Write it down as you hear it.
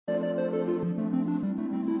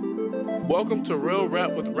Welcome to Real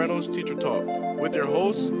Rap with Reynolds Teacher Talk with your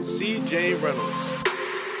host, C.J. Reynolds.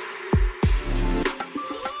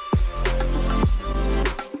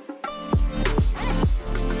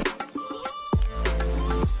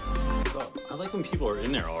 So, I like when people are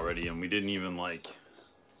in there already and we didn't even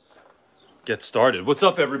get started. What's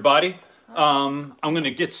up, everybody? I'm going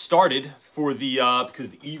to get started for the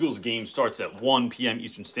because the Eagles game starts at 1 p.m.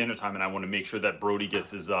 Eastern Standard Time, and I want to make sure that Brody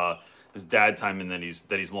gets his dad time and that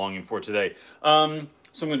he's longing for today. So I'm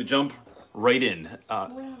going to jump right in. We don't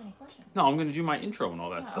have any questions. No, I'm going to do my intro and all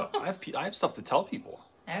that stuff. I have stuff to tell people.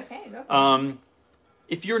 Okay, go for it.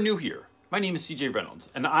 If you're new here, my name is CJ Reynolds,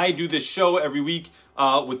 and I do this show every week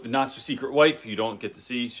with the not-so-secret wife, who you don't get to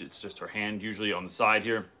see. It's just her hand usually on the side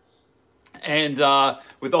here. And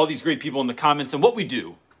with all these great people in the comments, and what we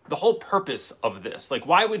do, the whole purpose of this, like,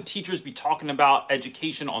 why would teachers be talking about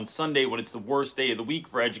education on Sunday when it's the worst day of the week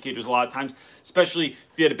for educators a lot of times, especially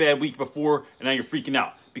if you had a bad week before and now you're freaking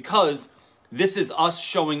out? Because this is us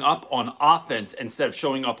showing up on offense instead of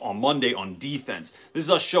showing up on Monday on defense. This is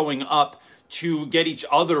us showing up to get each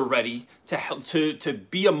other ready to help, to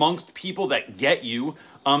be amongst people that get you,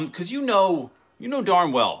 because you know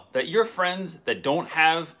darn well that your friends that don't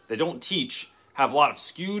teach have a lot of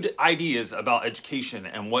skewed ideas about education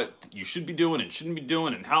and what you should be doing and shouldn't be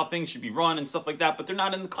doing and how things should be run and stuff like that, but they're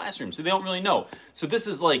not in the classroom, so they don't really know. So this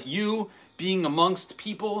is like you being amongst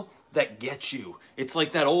people that get you. It's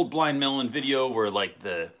like that old Blind Melon video where like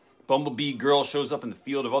the bumblebee girl shows up in the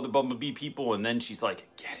field of other bumblebee people and then she's like,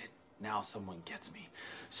 get it, now someone gets me.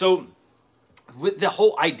 So with the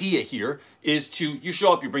whole idea here is you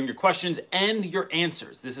show up, you bring your questions and your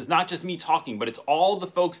answers. This is not just me talking, but it's all the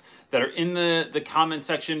folks that are in the comment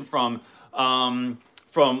section from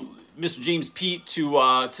Mr. James Pete to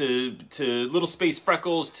Little Space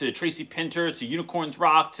Freckles to Tracy Pinter to Unicorns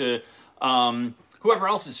Rock to whoever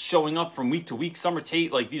else is showing up from week to week. Summer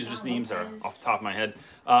Tate, like these are just names that are off the top of my head.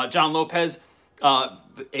 John Lopez,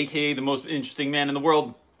 aka the most interesting man in the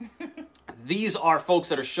world. These are folks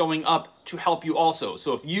that are showing up to help you also.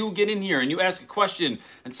 So if you get in here and you ask a question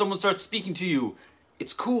and someone starts speaking to you,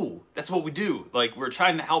 it's cool. That's what we do. Like, we're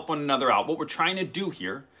trying to help one another out. What we're trying to do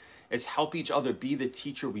here is help each other be the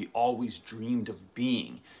teacher we always dreamed of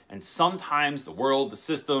being. And sometimes the world, the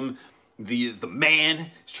system, the man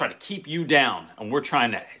is trying to keep you down. And we're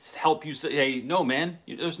trying to help you say, hey, no, man,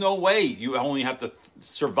 there's no way you only have to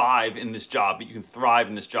survive in this job, but you can thrive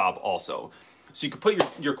in this job also. So you can put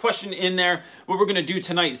your question in there. What we're going to do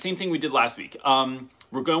tonight, same thing we did last week.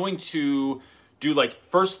 We're going to do like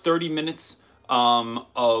first 30 minutes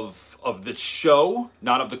of the show,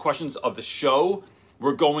 not of the questions, of the show.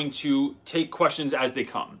 We're going to take questions as they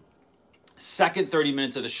come. Second 30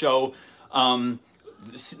 minutes of the show, Not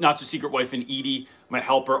So Secret Wife and Edie, my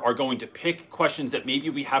helper, are going to pick questions that maybe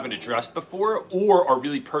we haven't addressed before or are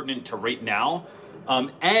really pertinent to right now.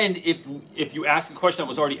 And if you ask a question that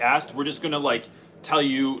was already asked, we're just gonna like try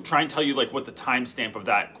and tell you like what the timestamp of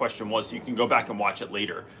that question was, so you can go back and watch it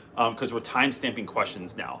later. Because we're timestamping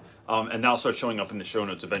questions now, and that'll start showing up in the show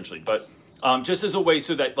notes eventually. But just as a way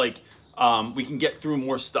so that like we can get through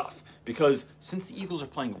more stuff. Because since the Eagles are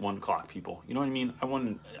playing at 1 o'clock, people, you know what I mean?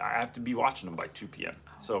 I have to be watching them by 2 p.m.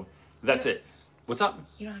 So that's it. What's up?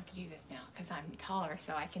 You don't have to do this now because I'm taller,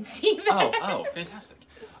 so I can see better. Oh, fantastic.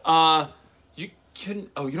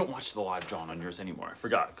 You don't watch the live John on yours anymore. I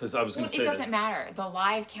forgot because I was going to say it doesn't matter. The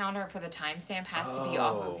live counter for the timestamp has to be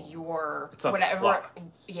off of your it's not whatever. The clock.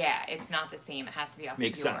 Yeah, it's not the same. It has to be off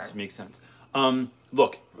Makes of yours. sense. Makes sense.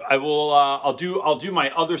 Look, I will. I'll do my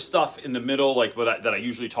other stuff in the middle, like that I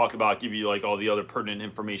usually talk about. Give you like all the other pertinent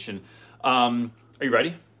information. Are you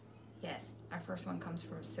ready? Yes. Our first one comes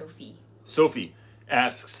from Sophie. Sophie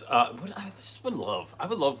asks, I would love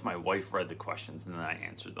if my wife read the questions and then I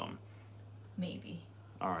answered them. Maybe.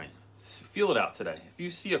 All right. So feel it out today. If you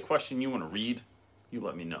see a question you want to read, you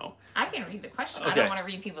let me know. I can read the question. Okay. I don't want to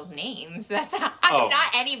read people's names. I'm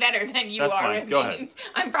not any better than you That's are fine. with Go names.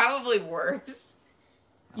 I'm probably worse.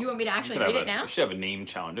 You want me to actually read it now? We should have a name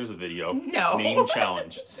challenge. There's a video. No. Name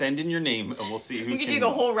challenge. Send in your name and we'll see who can. We could do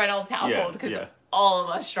the whole Reynolds household because all of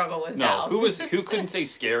us struggle with vowels. Who couldn't say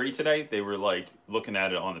scary today? They were like looking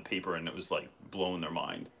at it on the paper and it was like blowing their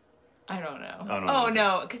mind. I don't know. I don't know. Oh,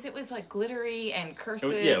 no, because it was like glittery and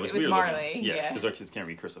cursive. It was weird Marley. looking. Yeah, because our kids can't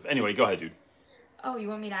read cursive. Anyway, go ahead, dude. Oh, you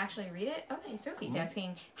want me to actually read it? Okay, Sophie's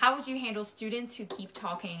asking, how would you handle students who keep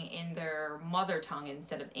talking in their mother tongue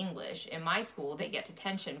instead of English? In my school, they get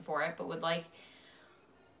detention for it, but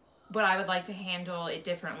I would like to handle it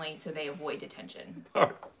differently so they avoid detention. All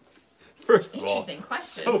right. First of all, Interesting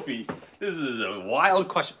question. Sophie, this is a wild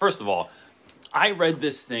question. First of all, I read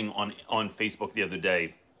this thing on Facebook the other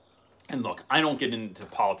day, and look, I don't get into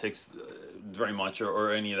politics very much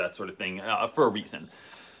or any of that sort of thing for a reason.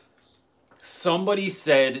 Somebody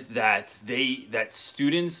said that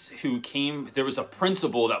students who came, there was a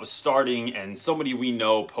principal that was starting, and somebody we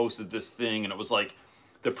know posted this thing, and it was like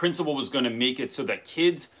the principal was going to make it so that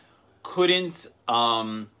kids couldn't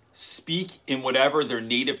speak in whatever their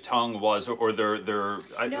native tongue was, or their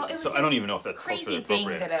so I don't even know if that's culturally appropriate.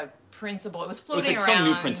 Crazy thing that a principal, it was It was floating like around. some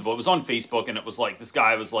new principal. It was on Facebook, and it was like this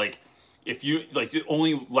guy was like, if you like, the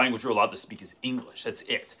only language you're allowed to speak is English. That's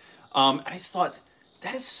it. And I just thought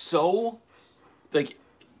that is so, like,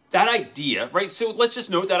 that idea, right? So let's just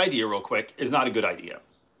note that idea real quick is not a good idea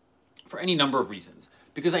for any number of reasons.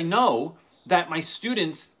 Because I know that my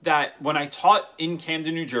students, that when I taught in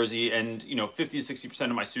Camden, New Jersey, and 50 to 60%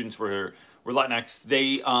 of my students were Latinx,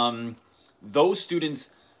 they those students,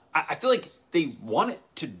 I feel like they want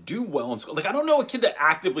to do well in school. Like, I don't know a kid that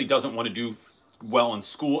actively doesn't want to do well in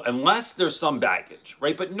school unless there's some baggage,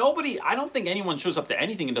 right? But I don't think anyone shows up to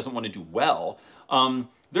anything and doesn't want to do well.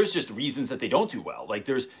 There's just reasons that they don't do well. Like,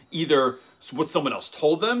 there's either what someone else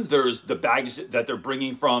told them, there's the baggage that they're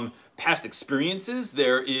bringing from past experiences,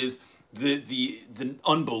 there is the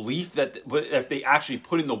unbelief that if they actually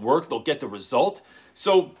put in the work, they'll get the result.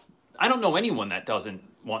 So I don't know anyone that doesn't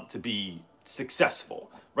want to be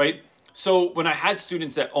successful, right? So when I had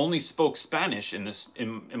students that only spoke Spanish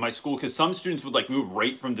in my school, because some students would like move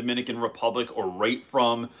right from Dominican Republic or right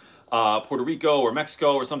from Puerto Rico or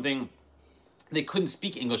Mexico or something, they couldn't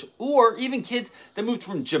speak English, or even kids that moved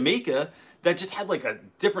from Jamaica that just had like a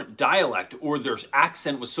different dialect, or their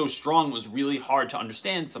accent was so strong it was really hard to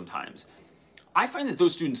understand sometimes. I find that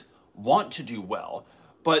those students want to do well,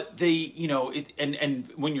 but they, and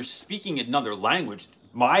when you're speaking another language,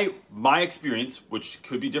 my experience, which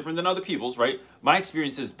could be different than other people's, right? My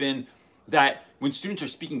experience has been that when students are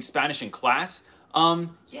speaking Spanish in class,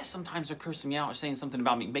 yeah, sometimes they're cursing me out or saying something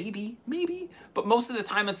about me. Maybe. But most of the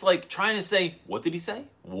time it's like trying to say, what did he say?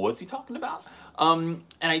 What's he talking about? And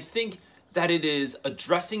I think that it is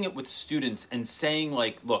addressing it with students and saying,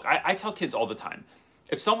 like, look, I tell kids all the time,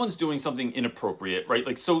 if someone's doing something inappropriate, right?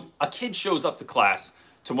 Like, so a kid shows up to class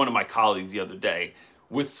to one of my colleagues the other day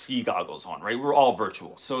with ski goggles on, right? We're all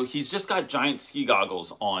virtual. So he's just got giant ski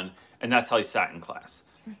goggles on, and that's how he sat in class.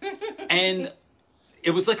 And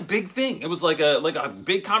it was like a big thing. It was like a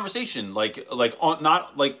big conversation,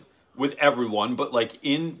 not like with everyone, but like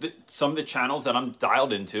in some of the channels that I'm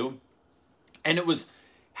dialed into. And it was,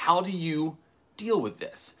 how do you deal with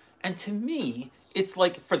this? And to me, it's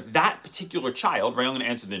like, for that particular child, right? I'm going to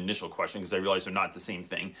answer the initial question because I realize they're not the same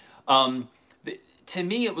thing. To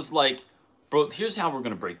me, it was like, bro, here's how we're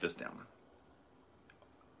going to break this down.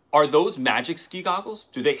 Are those magic ski goggles?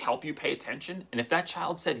 Do they help you pay attention? And if that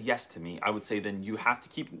child said yes to me, I would say, then you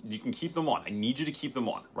can keep them on. I need you to keep them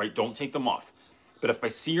on, right? Don't take them off. But if I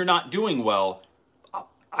see you're not doing well,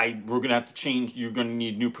 we're going to have to change. You're going to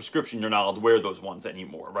need new prescription. You're not allowed to wear those ones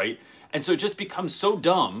anymore, right? And so it just becomes so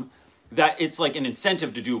dumb that it's like an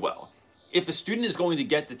incentive to do well. If a student is going to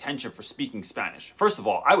get detention for speaking Spanish, first of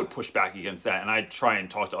all, I would push back against that, and I'd try and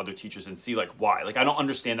talk to other teachers and see, like, why. Like, I don't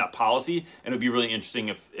understand that policy, and it would be really interesting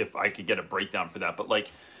if I could get a breakdown for that. But,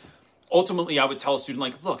 like, ultimately, I would tell a student,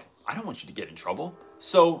 like, look, I don't want you to get in trouble.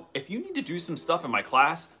 So if you need to do some stuff in my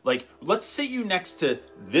class, like, let's sit you next to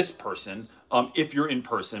this person, if you're in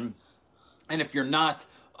person, and if you're not,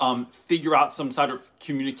 figure out some sort of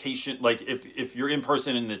communication. Like, if you're in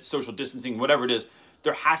person and it's social distancing, whatever it is,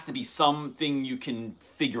 there has to be something you can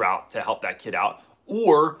figure out to help that kid out.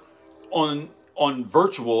 Or on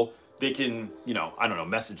virtual, they can, I don't know,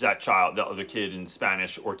 message that child, the other kid in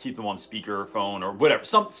Spanish, or keep them on speaker phone or whatever.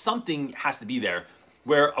 Something has to be there,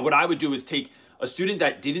 where what I would do is take a student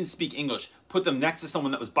that didn't speak English, put them next to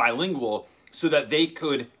someone that was bilingual so that they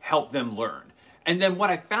could help them learn. And then what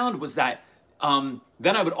I found was that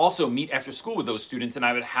then I would also meet after school with those students, and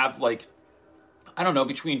I would have, like, I don't know,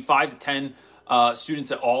 between 5 to 10 students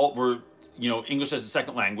that all were, English as a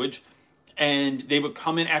second language, and they would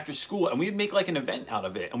come in after school, and we'd make like an event out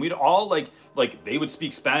of it, and we'd all like they would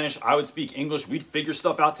speak Spanish, I would speak English, we'd figure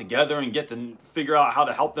stuff out together and get to figure out how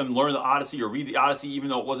to help them learn the Odyssey or read the Odyssey, even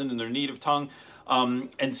though it wasn't in their native tongue.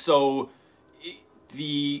 And so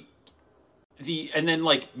and then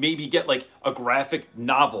like maybe get like a graphic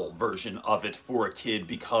novel version of it for a kid,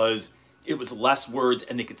 because it was less words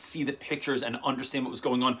and they could see the pictures and understand what was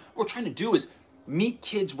going on. What we're trying to do is meet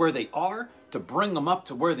kids where they are to bring them up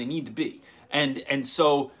to where they need to be. And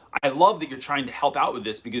so I love that you're trying to help out with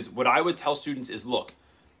this, because what I would tell students is, look,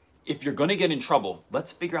 if you're going to get in trouble,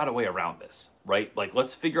 let's figure out a way around this, right? Like,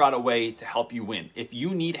 let's figure out a way to help you win. If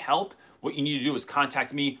you need help, What you need to do is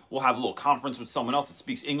contact me. We'll have a little conference with someone else that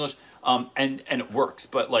speaks English, and it works.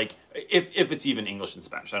 But like, if it's even English and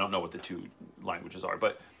Spanish, I don't know what the two languages are,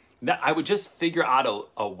 but that I would just figure out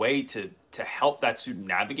a way to help that student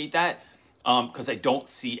navigate that, because I don't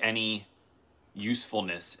see any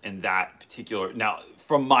usefulness in that particular. Now,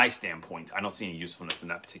 from my standpoint, I don't see any usefulness in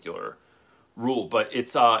that particular rule, but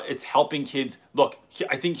it's helping kids. Look,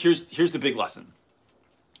 I think here's the big lesson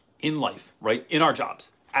in life, right? In our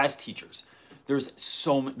jobs as teachers, there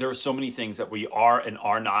are so many things that we are and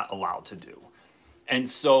are not allowed to do. And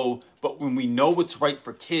so, but when we know what's right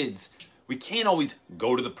for kids, we can't always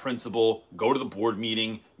go to the principal, go to the board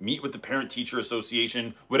meeting, meet with the parent-teacher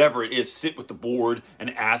association, whatever it is, sit with the board and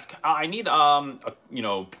ask, I need,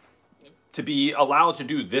 to be allowed to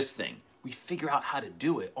do this thing. We figure out how to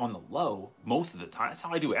do it on the low most of the time. That's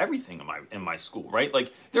how I do everything in my school, right?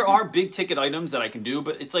 Like, there are big ticket items that I can do,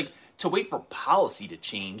 but it's like, to wait for policy to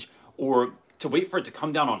change or to wait for it to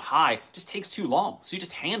come down on high just takes too long. So you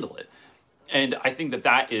just handle it. And I think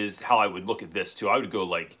that is how I would look at this too. I would go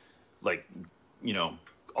like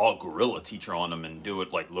all guerrilla teacher on them and do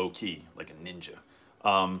it like low key, like a ninja.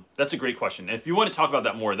 That's a great question. And if you want to talk about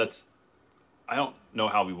that more, I don't know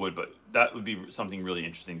how we would, but that would be something really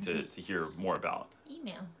interesting to hear more about.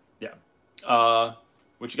 Email. Yeah.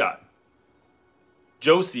 What you got?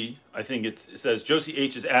 Josie, I think it says Josie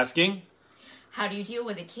H is asking, how do you deal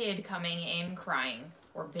with a kid coming in crying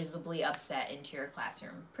or visibly upset into your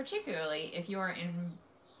classroom, particularly if you're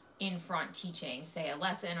in front teaching, say a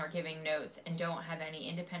lesson or giving notes, and don't have any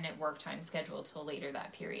independent work time scheduled till later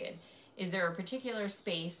that period? Is there a particular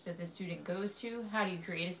space that the student goes to? How do you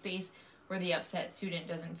create a space where the upset student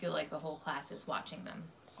doesn't feel like the whole class is watching them?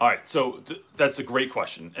 All right, so that's a great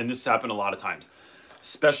question, and this happened a lot of times.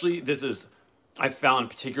 Especially, I found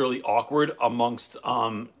particularly awkward amongst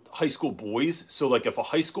high school boys. So like, if a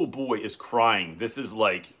high school boy is crying, this is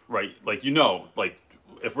like, right, like, like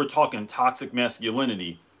if we're talking toxic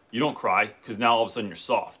masculinity, you don't cry because now all of a sudden you're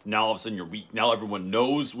soft. Now all of a sudden you're weak. Now everyone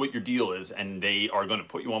knows what your deal is, and they are going to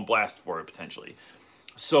put you on blast for it potentially.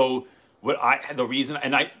 So I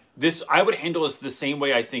would handle this the same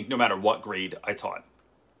way, I think, no matter what grade I taught.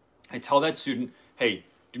 I tell that student, hey,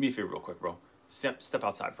 do me a favor real quick, bro. Step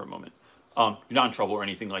outside for a moment. You're not in trouble or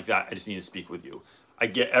anything like that. I just need to speak with you. I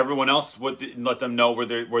get everyone else, let them know where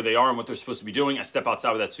they are and what they're supposed to be doing. I step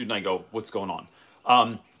outside with that student. I go, what's going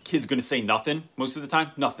on? Kid's going to say nothing most of the time.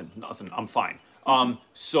 Nothing. I'm fine.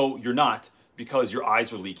 So you're not, because your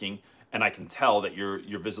eyes are leaking, and I can tell that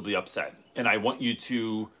you're visibly upset. And I want you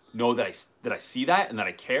to know that I see that and that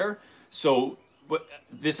I care. So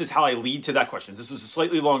this is how I lead to that question. This is a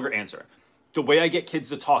slightly longer answer. The way I get kids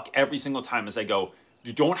to talk every single time is I go,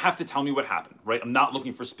 you don't have to tell me what happened, right? I'm not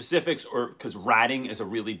looking for specifics, or because ratting is a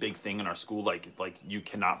really big thing in our school. Like you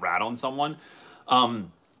cannot rat on someone.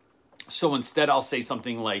 So instead I'll say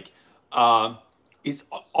something like, all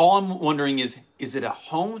I'm wondering is it a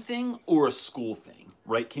home thing or a school thing,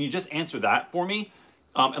 right? Can you just answer that for me?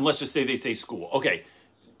 And let's just say they say school. Okay.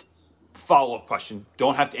 Follow-up question.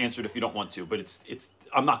 Don't have to answer it if you don't want to, but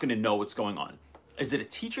I'm not going to know what's going on. Is it a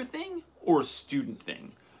teacher thing or a student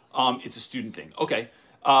thing? It's a student thing. Okay.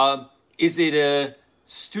 Is it a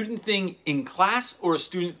student thing in class or a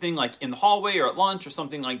student thing like in the hallway or at lunch or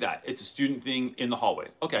something like that? It's a student thing in the hallway.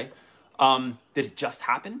 Okay. Did it just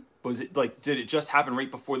happen? Did it just happen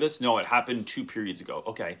right before this? No, it happened 2 periods ago.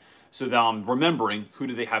 Okay. So now I'm remembering, who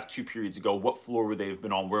did they have 2 periods ago? What floor would they have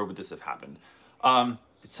been on? Where would this have happened?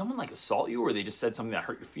 Did someone assault you, or they just said something that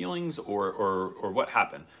hurt your feelings, or what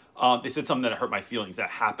happened? They said something that hurt my feelings.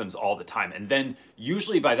 That happens all the time. And then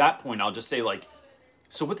usually by that point, I'll just say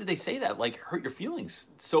so what did they say that hurt your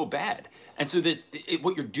feelings so bad? And so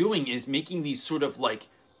what you're doing is making these sort of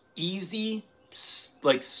easy,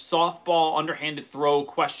 softball, underhanded throw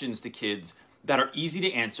questions to kids that are easy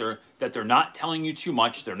to answer, that they're not telling you too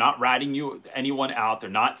much. They're not ratting anyone out.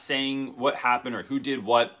 They're not saying what happened or who did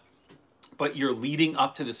what. But you're leading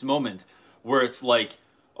up to this moment where it's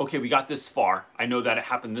okay, we got this far. I know that it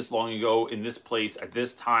happened this long ago in this place at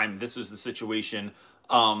this time. This is the situation.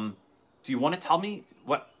 Do you want to tell me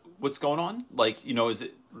what's going on? Is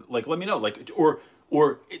it let me know?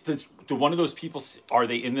 Do one of those people, are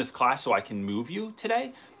they in this class so I can move you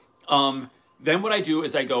today? Then what I do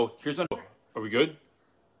is I go, here's what. Are we good?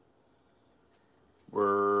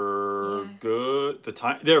 We're good. The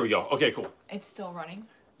time. There we go. Okay, cool. It's still running.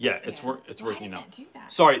 Yeah, it's working now. Why did that do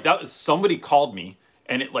that? Sorry, that was somebody called me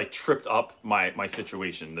and it tripped up my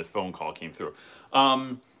situation. The phone call came through. Let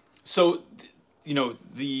me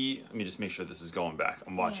just make sure this is going back.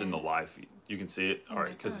 I'm watching the live feed. You can see it? All my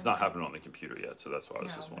right, because it's phone. not happening on the computer yet, so that's why I was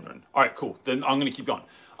No, just but- wondering. All right, cool. Then I'm going to keep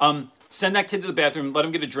going. Send that kid to the bathroom, let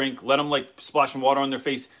him get a drink, let him like splash some water on their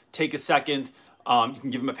face, take a second. You can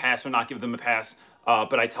give them a pass or not give them a pass.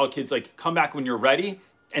 But I tell kids, like, come back when you're ready.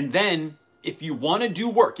 And then if you want to do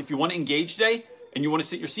work, if you want to engage today and you want to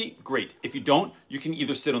sit in your seat, great. If you don't, you can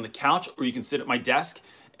either sit on the couch or you can sit at my desk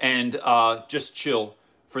and just chill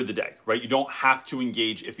for the day, right? You don't have to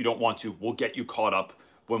engage if you don't want to. We'll get you caught up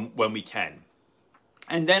when we can.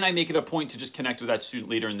 And then I make it a point to just connect with that student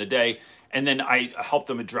later in the day, and then I help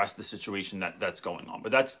them address the situation that's going on.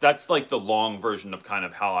 But that's like the long version of kind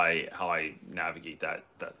of how I navigate that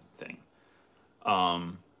thing.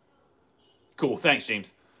 Cool. Thanks,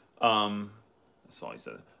 James. That's all he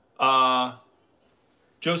said.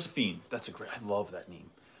 Josephine. That's a great. I love that name.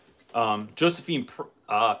 Josephine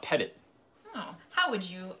Pettit. Oh, how would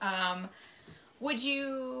you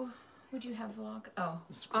would you have vlog? Oh,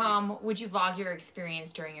 This is great. would you vlog your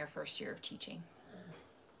experience during your first year of teaching?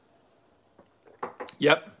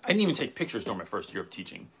 Yep. I didn't even take pictures during my first year of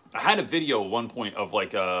teaching. I had a video at one point of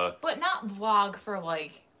like a. But not vlog for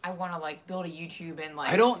like I want to like build a YouTube and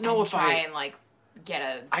like I don't know and if try I- and like get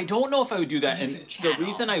a I don't know if I would do that. And YouTube the channel.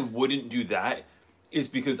 reason I wouldn't do that is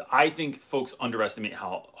because I think folks underestimate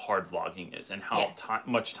how hard vlogging is and how Yes.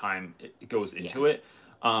 much time it goes into Yeah. it.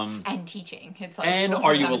 and teaching. It's like And both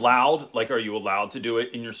are of you them. allowed? Like, are you allowed to do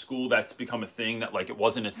it in your school? That's become a thing that, like, it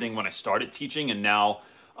wasn't a thing when I started teaching, and now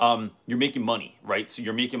you're making money, right? So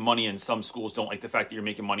you're making money, and some schools don't like the fact that you're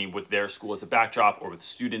making money with their school as a backdrop or with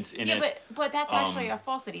students in Yeah, it. but that's actually a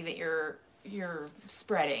falsity that you're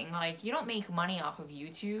spreading. Like you don't make money off of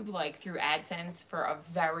YouTube like through AdSense for a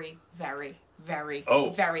very, very, very,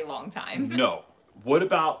 Oh. very long time. No. What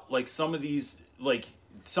about like some of these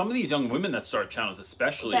young women that start channels,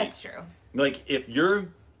 especially? That's true. Like if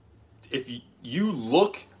you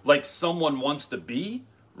look like someone wants to be,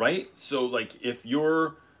 right? So like if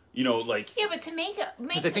you're, like, Yeah, but to make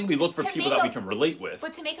because I think we look for to people make that a- we can relate with.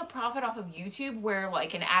 But to make a profit off of YouTube, where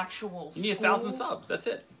like an actual You need 1,000 subs. That's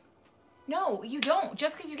it. No, you don't.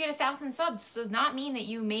 Just because you get 1,000 subs does not mean that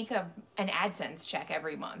you make an AdSense check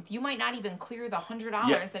every month. You might not even clear the $100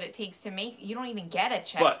 Yeah. that it takes to make. You don't even get a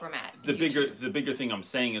check But from the YouTube. bigger thing I'm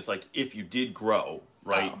saying is like if you did grow,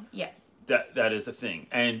 right? Oh, yes. That is a thing.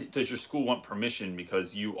 And does your school want permission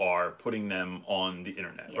because you are putting them on the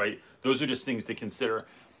internet, right? Yes. Those are just things to consider.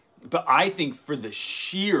 But I think for the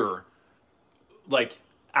sheer like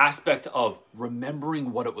aspect of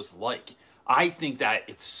remembering what it was like, I think that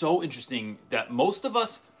it's so interesting that most of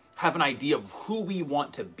us have an idea of who we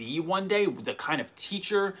want to be one day, the kind of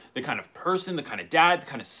teacher, the kind of person, the kind of dad, the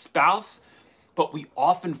kind of spouse, but we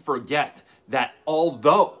often forget that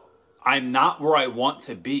although I'm not where I want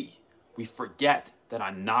to be, we forget that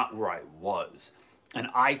I'm not where I was. And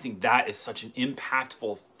I think that is such an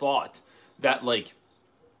impactful thought that like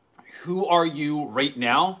who are you right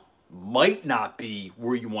now might not be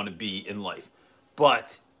where you want to be in life,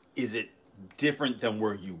 but is it different than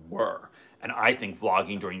where you were? And I think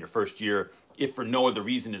vlogging during your first year, if for no other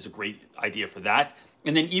reason, is a great idea for that.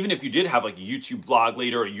 And then even if you did have like a YouTube vlog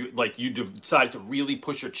later, or you decided to really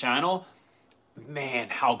push your channel, man,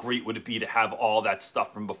 how great would it be to have all that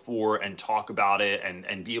stuff from before and talk about it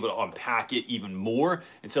and be able to unpack it even more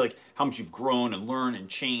and say like how much you've grown and learned and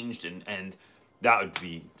changed, and that would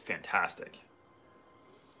be fantastic.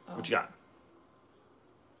 What you got?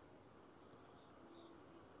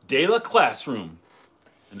 De La Classroom,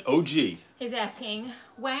 an OG. He's asking,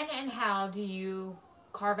 when and how do you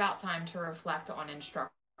carve out time to reflect on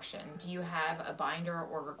instruction? Do you have a binder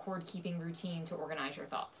or record keeping routine to organize your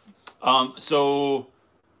thoughts? So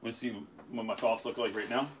let's see what my thoughts look like right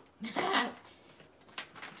now.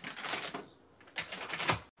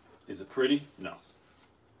 Is it pretty? No.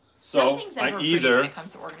 So Nothing's ever I pretty either when it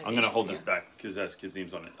comes to organization. I'm gonna hold here. this back because that's kid's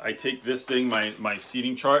names on it. I take this thing, my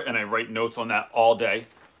seating chart, and I write notes on that all day.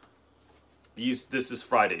 This is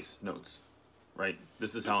Friday's notes, right?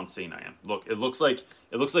 This is how insane I am. Look, it looks like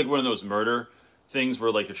one of those murder things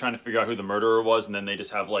where like you're trying to figure out who the murderer was, and then they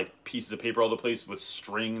just have like pieces of paper all the place with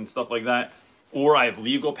string and stuff like that. Or I have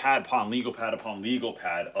legal pad upon legal pad upon legal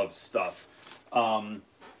pad of stuff.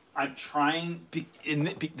 I'm trying.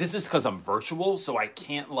 This is because I'm virtual, so I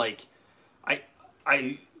can't like.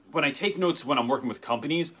 I when I take notes when I'm working with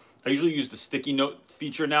companies, I usually use the sticky note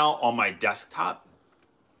feature now on my desktop.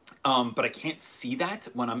 But I can't see that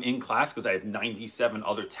when I'm in class because I have 97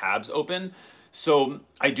 other tabs open. So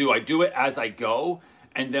I do it as I go.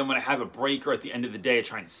 And then when I have a break or at the end of the day, I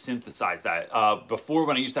try and synthesize that. Before,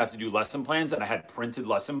 when I used to have to do lesson plans and I had printed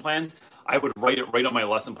lesson plans, I would write it right on my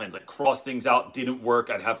lesson plans, like cross things out, didn't work.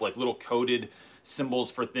 I'd have like little coded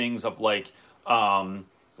symbols for things of like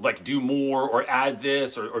do more or add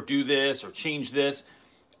this or do this or change this.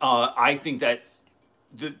 I think that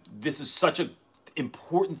this is such an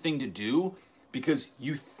important thing to do because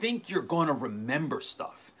you think you're going to remember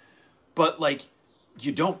stuff, but like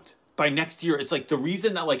you don't. By next year, it's like the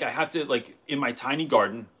reason that like I have to, like in my tiny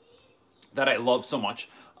garden that I love so much,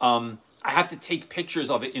 I have to take pictures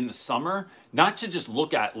of it in the summer, not to just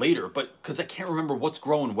look at later, but because I can't remember what's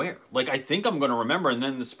growing where. Like I think I'm going to remember, and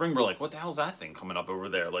then in the spring we're like, what the hell's that thing coming up over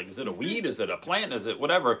there? Like, is it a weed? Is it a plant? Is it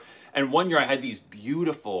whatever? And one year I had these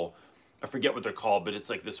beautiful, I forget what they're called, but it's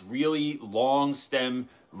like this really long stem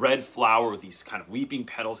red flower with these kind of weeping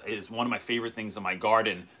petals. It is one of my favorite things in my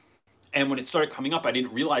garden. And when it started coming up, I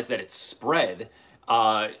didn't realize that it spread,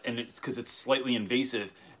 and it's because it's slightly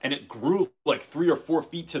invasive, and it grew like 3 or 4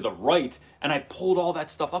 feet to the right. And I pulled all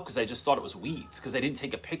that stuff up because I just thought it was weeds because I didn't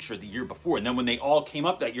take a picture the year before. And then when they all came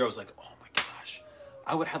up that year, I was like, oh my gosh,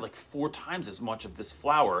 I would have like 4 times as much of this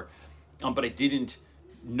flower, but I didn't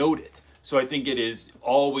note it. So I think it is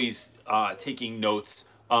always taking notes.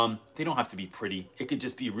 They don't have to be pretty. It could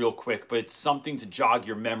just be real quick, but it's something to jog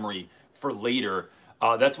your memory for later.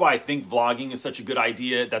 That's why I think vlogging is such a good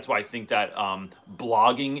idea. That's why I think that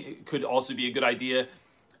blogging could also be a good idea,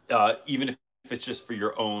 even if it's just for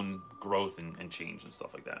your own growth and change and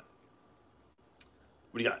stuff like that.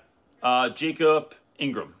 What do you got? Jacob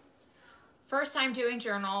Ingram. First time doing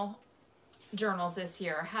journals this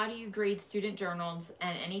year. How do you grade student journals,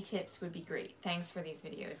 and any tips would be great. Thanks for these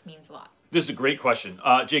videos. Means a lot. This is a great question.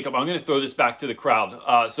 Jacob, I'm going to throw this back to the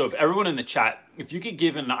crowd. So if everyone in the chat, if you could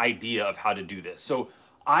give an idea of how to do this. So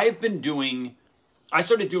I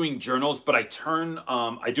started doing journals, but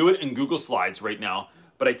I do it in Google Slides right now,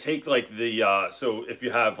 but I take like so if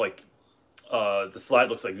you have like, the slide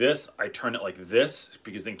looks like this, I turn it like this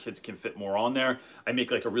because then kids can fit more on there. I make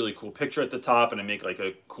like a really cool picture at the top, and I make like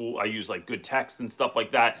I use like good text and stuff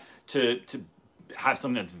like that to have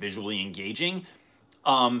something that's visually engaging.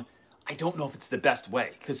 I don't know if it's the best way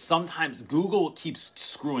because sometimes Google keeps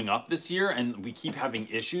screwing up this year, and we keep having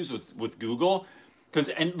issues with Google.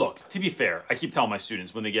 And look, to be fair, I keep telling my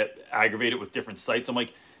students when they get aggravated with different sites, I'm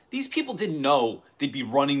like, these people didn't know they'd be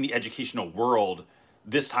running the educational world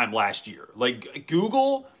this time last year. Like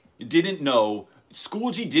Google didn't know,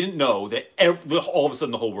 Schoology didn't know that all of a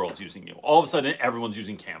sudden the whole world's using you. All of a sudden everyone's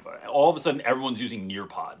using Canva. All of a sudden everyone's using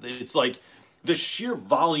Nearpod. It's like the sheer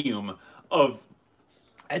volume of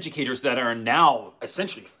educators that are now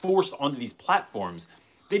essentially forced onto these platforms,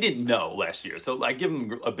 they didn't know last year. So I give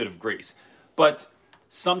them a bit of grace. But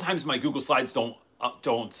sometimes my Google Slides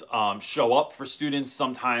don't show up for students.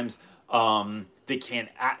 Sometimes they can't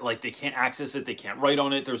access it. They can't write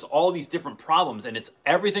on it. There's all these different problems, and it's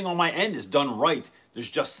everything on my end is done right. There's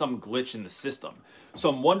just some glitch in the system. So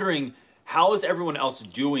I'm wondering, how is everyone else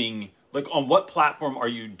doing? Like, on what platform are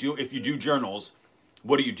you if you do journals?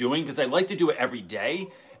 What are you doing? Because I like to do it every day,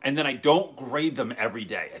 and then I don't grade them every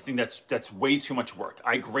day. I think that's way too much work.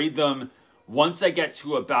 I grade them once I get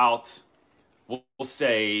to about, we'll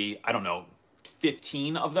say, I don't know,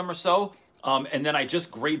 15 of them or so, and then I just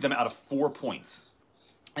grade them out of 4 points.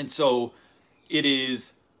 And so it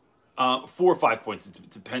is 4 or 5 points. It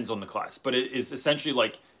depends on the class, but it is essentially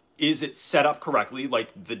like, is it set up correctly?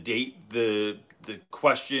 Like the date, the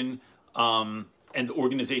question, and the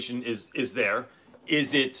organization is there.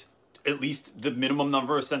 Is it at least the minimum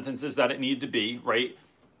number of sentences that it needed to be, right?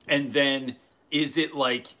 And then is it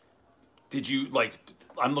like, did you like,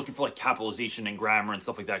 I'm looking for like capitalization and grammar and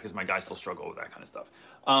stuff like that because my guys still struggle with that kind of stuff.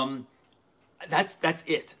 That's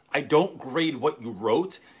it. I don't grade what you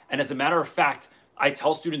wrote. And as a matter of fact, I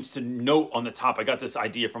tell students to note on the top. I got this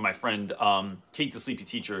idea from my friend, Kate the Sleepy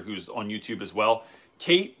Teacher, who's on YouTube as well.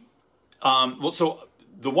 Kate, so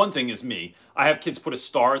the one thing is me. I have kids put a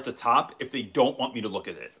star at the top if they don't want me to look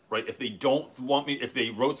at it, right? If they don't want me, if they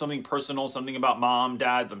wrote something personal, something about mom,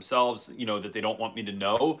 dad, themselves, that they don't want me to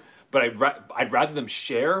know, but I'd rather them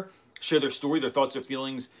share their story, their thoughts, their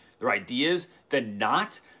feelings, their ideas, than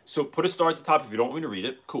not. So put a star at the top if you don't want me to read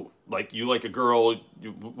it. Cool. Like you like a girl,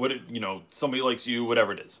 somebody likes you,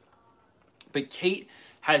 whatever it is. But Kate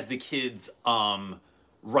has the kids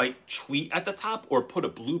write tweet at the top or put a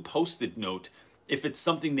blue Post-it note if it's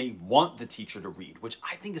something they want the teacher to read, which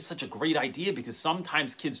I think is such a great idea because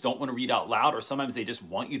sometimes kids don't want to read out loud, or sometimes they just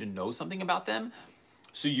want you to know something about them.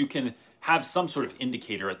 So you can have some sort of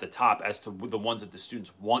indicator at the top as to the ones that the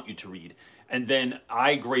students want you to read. And then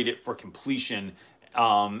I grade it for completion.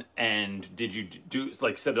 And did you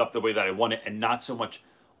set it up the way that I want it, and not so much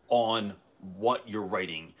on what you're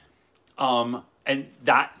writing. And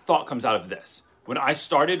that thought comes out of this. When I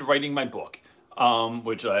started writing my book,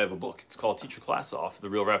 which I have a book. It's called Teach Your Class Off, The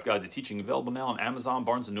Real Rap Guide to Teaching, available now on Amazon,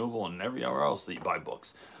 Barnes & Noble, and everywhere else that you buy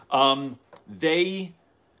books.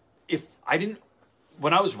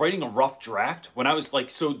 When I was writing a rough draft, when I was like,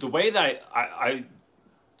 so the way that I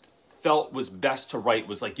felt was best to write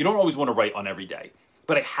was like, you don't always want to write on every day,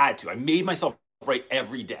 but I had to. I made myself write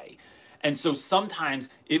every day. And so sometimes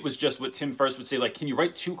it was just what Tim Ferriss would say, like, can you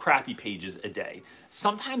write 2 crappy pages a day?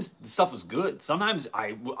 Sometimes the stuff was good. Sometimes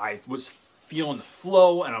I was feeling the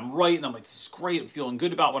flow and I'm writing. I'm like, this is great. I'm feeling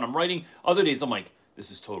good about what I'm writing. Other days I'm like,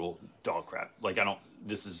 this is total dog crap. Like,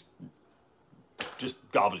 this is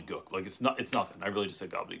just gobbledygook. Like, it's nothing. I really just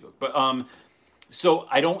said gobbledygook. But, so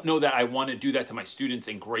I don't know that I want to do that to my students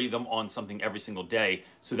and grade them on something every single day.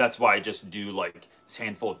 So that's why I just do like this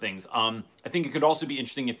handful of things. I think it could also be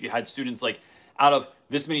interesting if you had students like, out of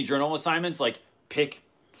this many journal assignments, like pick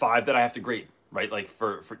 5 that I have to grade, right? Like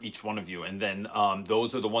for each one of you. And then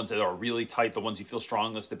those are the ones that are really tight, the ones you feel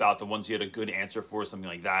strongest about, the ones you had a good answer for, something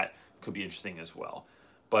like that could be interesting as well.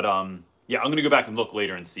 But yeah, I'm going to go back and look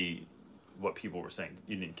later and see what people were saying.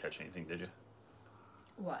 You didn't catch anything, did you?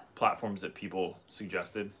 What? Platforms that people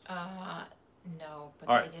suggested? No, but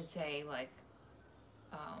All they right. did say, like,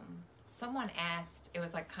 someone asked, it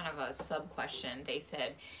was like kind of a sub-question. They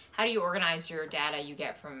said, how do you organize your data you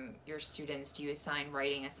get from your students? Do you assign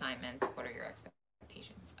writing assignments? What are your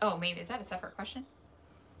expectations? Oh, maybe, is that a separate question?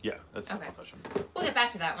 Yeah, that's Okay. a question. We'll get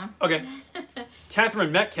back to that one. Okay.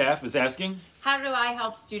 Catherine Metcalf is asking, How do I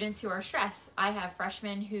help students who are stressed? I have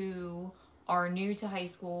freshmen who are new to high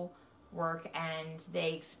school work and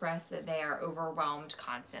they express that they are overwhelmed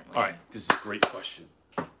constantly. all right, this is a great question.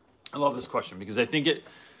 I love this question because I think it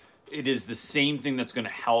is the same thing that's going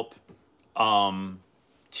to help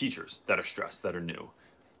teachers that are stressed, that are new.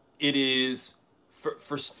 It is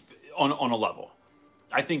on a level.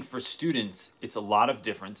 I think for students, it's a lot of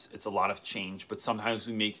difference, it's a lot of change, but sometimes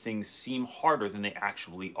we make things seem harder than they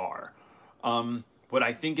actually are. What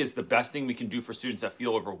I think is the best thing we can do for students that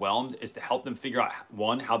feel overwhelmed is to help them figure out,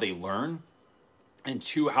 1, how they learn, and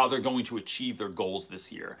 2, how they're going to achieve their goals this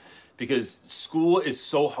year. Because school is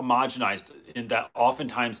so homogenized in that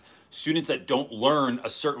oftentimes students that don't learn a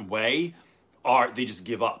certain way they just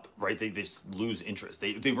give up, right? They just lose interest.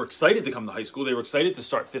 They were excited to come to high school. They were excited to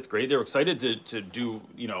start 5th grade. They were excited to do,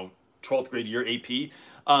 12th grade year AP.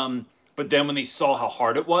 But then when they saw how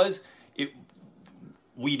hard it was,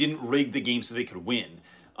 we didn't rig the game so they could win.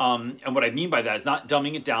 And what I mean by that is not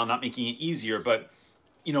dumbing it down, not making it easier, but,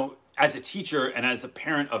 as a teacher and as a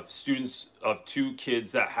parent of students of 2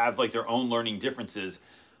 kids that have like their own learning differences,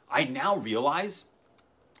 I now realize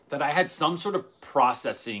that I had some sort of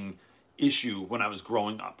processing issue when I was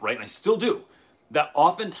growing up, right? And I still do. That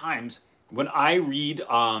oftentimes when I read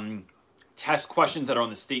test questions that are on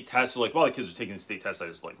the state test, so like while the kids are taking the state test, I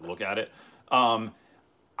just like look at it.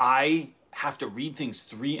 I have to read things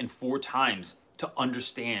 3 and 4 times to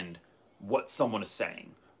understand what someone is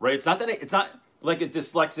saying, right? It's not like a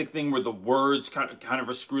dyslexic thing where the words kind of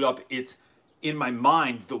are screwed up. It's in my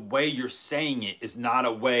mind, the way you're saying it is not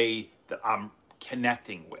a way that I'm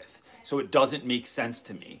connecting with. So it doesn't make sense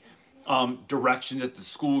to me. Direction that the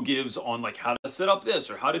school gives on like how to set up this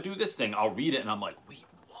or how to do this thing, I'll read it and I'm like, wait,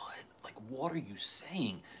 what? Like, what are you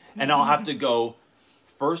saying? And I'll have to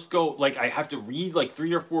I have to read like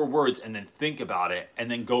 3 or 4 words and then think about it and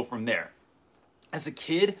then go from there. As a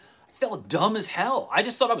kid, I felt dumb as hell. I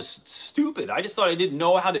just thought I was stupid. I just thought I didn't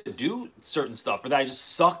know how to do certain stuff or that I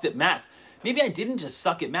just sucked at math. Maybe I didn't just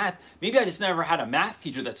suck at math. Maybe I just never had a math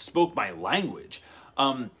teacher that spoke my language.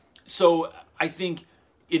 So I think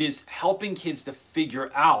it is helping kids to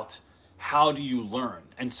figure out how do you learn.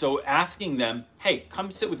 And so asking them, hey, come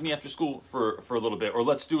sit with me after school for a little bit, or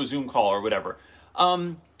let's do a Zoom call or whatever.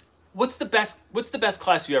 What's the best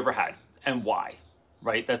class you ever had and why?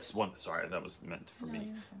 Right? That's one. Sorry, that was meant for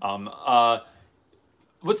me.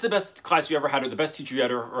 What's the best class you ever had or the best teacher you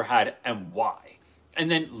ever had and why? And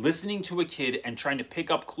then listening to a kid and trying to pick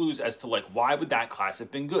up clues as to like, why would that class have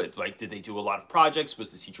been good? Like, did they do a lot of projects?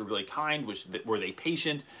 Was the teacher really kind? Were they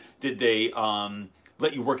patient? Did they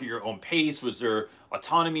let you work at your own pace? Was there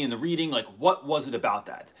autonomy in the reading? Like, what was it about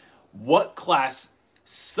that? What class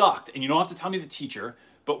sucked? And you don't have to tell me the teacher,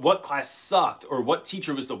 but what class sucked or what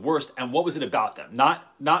teacher was the worst and what was it about them?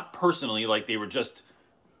 Not personally, like they were just,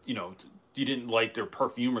 you didn't like their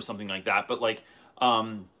perfume or something like that, but like,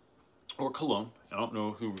 or cologne. I don't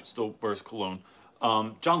know who still wears cologne.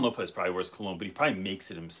 John Lopez probably wears cologne, but he probably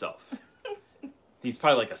makes it himself. He's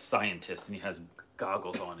probably like a scientist and he has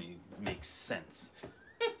goggles on and he makes sense.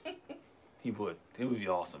 He would. It would be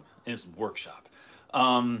awesome in his workshop.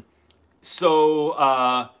 The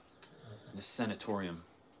sanatorium.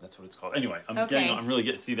 That's what it's called. Anyway, Okay. I'm really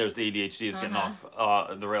getting, see, there's the ADHD is getting off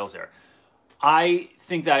the rails there. I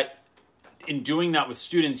think that in doing that with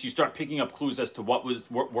students, you start picking up clues as to what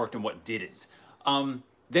worked and what didn't.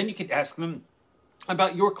 Then you can ask them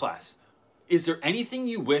about your class. Is there anything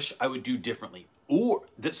you wish I would do differently? Or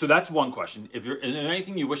so that's one question. Is there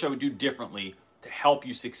anything you wish I would do differently to help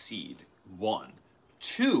you succeed? One.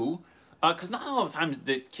 Two, because not all the times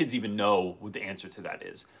that kids even know what the answer to that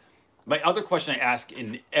is. My other question I ask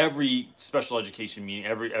in every special education meeting,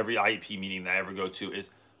 every IEP meeting that I ever go to is,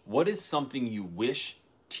 what is something you wish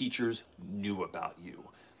teachers knew about you?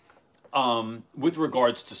 With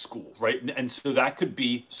regards to school, right? And so that could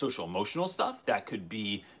be social emotional stuff. That could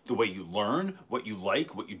be the way you learn, what you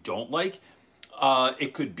like, what you don't like.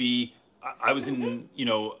 It could be, I was in,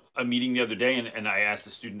 a meeting the other day and I asked a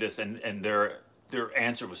student this and their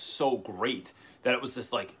answer was so great that it was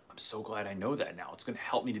just like, I'm so glad I know that now. It's going to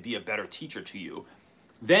help me to be a better teacher to you.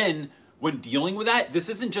 Then when dealing with that, this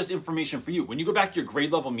isn't just information for you. When you go back to your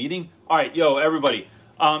grade level meeting, all right, everybody.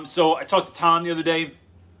 So I talked to Tom the other day.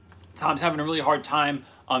 Tom's having a really hard time.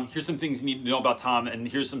 Here's some things you need to know about Tom, and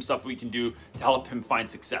here's some stuff we can do to help him find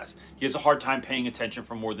success. He has a hard time paying attention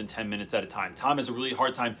for more than 10 minutes at a time. Tom has a really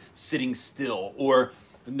hard time sitting still or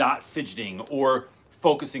not fidgeting or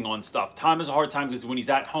focusing on stuff. Tom has a hard time because when he's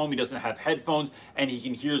at home, he doesn't have headphones and he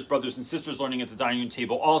can hear his brothers and sisters learning at the dining room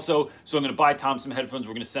table also. So I'm going to buy Tom some headphones.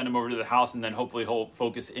 We're going to send him over to the house and then hopefully he'll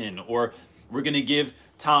focus in. Or we're going to give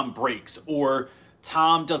Tom breaks. Or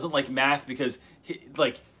Tom doesn't like math because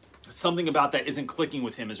something about that isn't clicking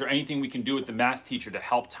with him. Is there anything we can do with the math teacher to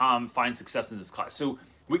help Tom find success in this class? So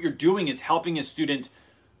what you're doing is helping a student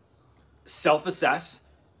self-assess.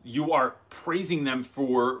 You are praising them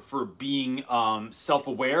for being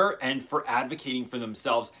self-aware and for advocating for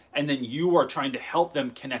themselves. And then you are trying to help them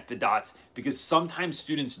connect the dots because sometimes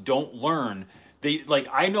students don't learn.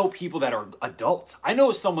 I know people that are adults. I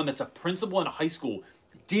know someone that's a principal in a high school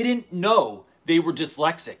didn't know they were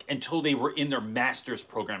dyslexic until they were in their master's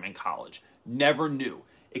program in college. Never knew.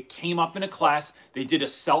 It came up in a class. They did a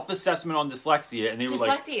self-assessment on dyslexia, and they were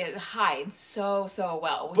like, dyslexia hides so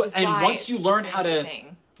well. Once you learn how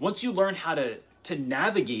to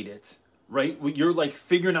navigate it, right? You're like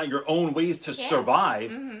figuring out your own ways to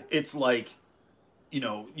survive. Mm-hmm. It's like,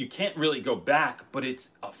 you can't really go back, but it's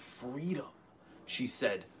a freedom. She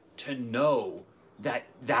said to know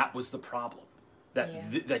that was the problem.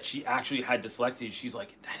 That she actually had dyslexia. She's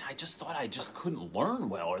like, I just thought I just couldn't learn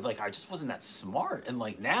well, or I just wasn't that smart. And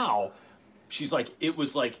now, she's like, it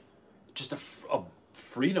was like just a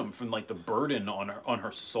freedom from the burden on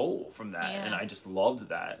her soul from that. And I just loved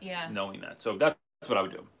that, knowing that. So that's what I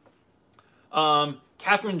would do.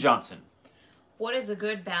 Catherine Johnson. What is a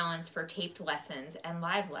good balance for taped lessons and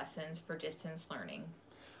live lessons for distance learning?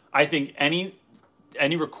 I think any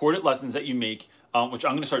recorded lessons that you make, which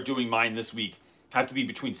I'm going to start doing mine this week, have to be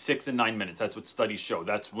between 6 and 9 minutes. That's what studies show.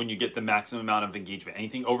 That's when you get the maximum amount of engagement.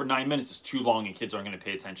 Anything over 9 minutes is too long and kids aren't going to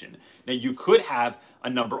pay attention. Now, you could have a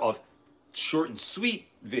number of short and sweet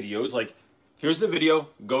videos, like, here's the video,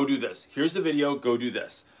 go do this. Here's the video, go do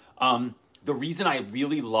this. The reason I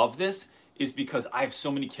really love this is because I have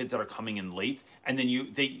so many kids that are coming in late, and then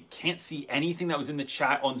they can't see anything that was in the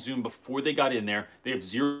chat on Zoom before they got in there. They have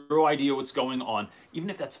zero idea what's going on, even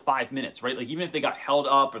if that's 5 minutes, right? Even if they got held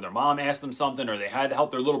up or their mom asked them something or they had to help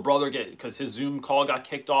their little brother because his Zoom call got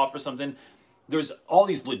kicked off or something. There's all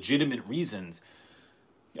these legitimate reasons.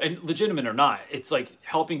 And legitimate or not, it's like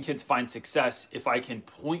helping kids find success if I can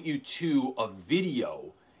point you to a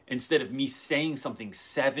video instead of me saying something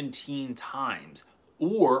 17 times.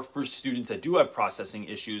 Or for students that do have processing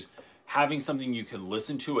issues, having something you can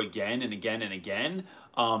listen to again and again and again,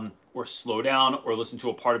 or slow down or listen to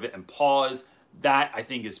a part of it and pause, that I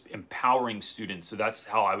think is empowering students. So that's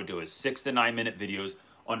how I would do it, 6 to 9 minute videos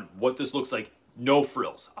on what this looks like. No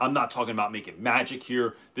frills. I'm not talking about making magic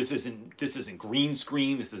here. This isn't green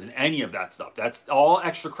screen. This isn't any of that stuff. That's all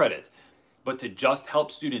extra credit. But to just help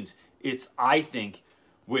students, it's, I think,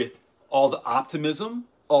 with all the optimism,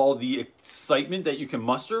 all the excitement that you can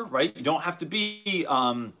muster, right? You don't have to be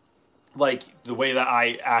like the way that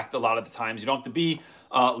I act a lot of the times. You don't have to be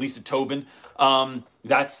Lisa Tobin.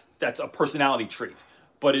 That's a personality trait.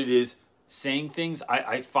 But it is saying things,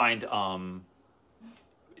 I find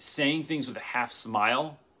saying things with a half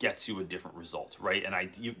smile gets you a different result, right? And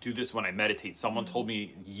you do this when I meditate. Someone told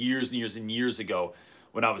me years and years and years ago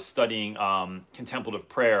when I was studying contemplative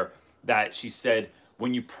prayer that she said,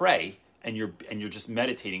 when you pray, and you're just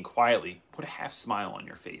meditating quietly, put a half smile on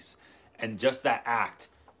your face. And just that act,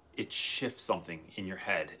 it shifts something in your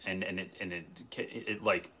head and it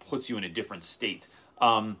like puts you in a different state.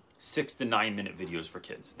 6 to 9 minute videos for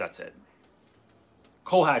kids. That's it.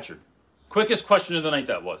 Cole Hatchard. Quickest question of the night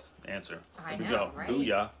that was. Answer. I Here we know, go. right?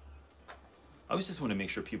 Booyah. I always just want to make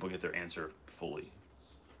sure people get their answer fully.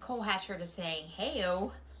 Cole Hatchard is saying,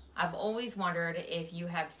 "Heyo, I've always wondered if you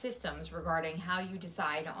have systems regarding how you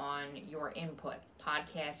decide on your input,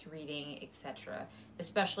 podcast, reading, etc.,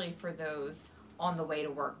 especially for those on the way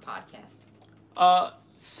to work podcasts."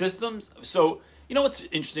 Systems. So, you know what's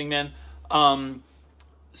interesting, man?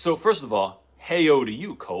 So first of all, heyo to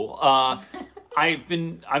you, Cole.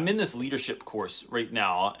 I'm in this leadership course right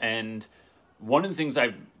now, and one of the things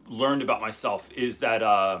I've learned about myself is that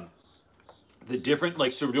the different,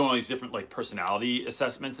 like, so we're doing all these different like personality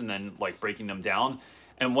assessments and then like breaking them down.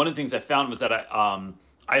 And one of the things I found was that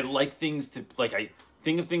I like things to, like, I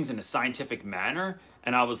think of things in a scientific manner.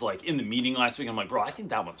 And I was like in the meeting last week, I'm like, bro, I think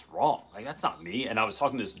that one's wrong. Like, that's not me. And I was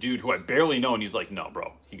talking to this dude who I barely know, and he's like, no,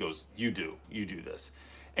 bro. He goes, you do this.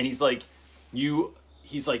 And he's like,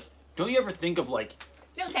 don't you ever think of like,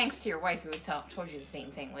 No thanks to your wife who told you the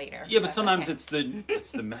same thing later. yeah, but sometimes okay.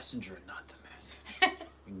 it's the messenger, not the message.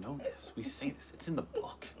 We know this. We say this. It's in the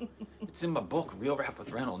book. It's in my book, Real Rap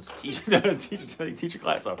with Reynolds. Teacher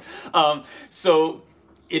class off. So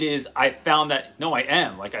it is. I found that I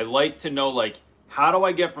am like, I like to know, like, how do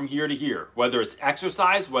I get from here to here? Whether it's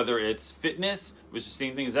exercise, whether it's fitness, which is the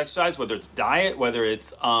same thing as exercise, whether it's diet, whether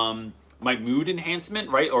it's my mood enhancement,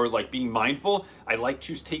 right? Or like being mindful. I like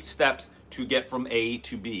to take steps to get from A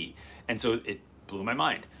to B. And so it blew my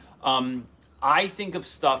mind. I think of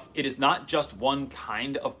stuff, it is not just one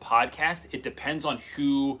kind of podcast. It depends on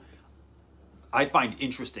who I find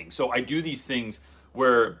interesting. So I do these things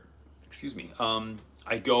where,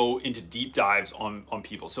 I go into deep dives on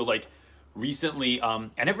people. So like, recently, I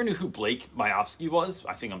never knew who Blake Myofsky was.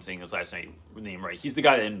 I think I'm saying his last name right. He's the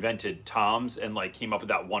guy that invented Toms and like came up with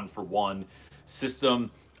that 1-for-1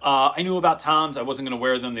 system. I knew about Toms. I wasn't going to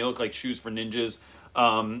wear them. They look like shoes for ninjas.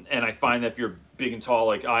 And I find that if you're big and tall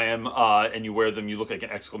like I am, and you wear them, you look like an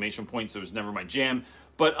exclamation point. So it was never my jam.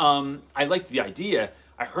 But I liked the idea.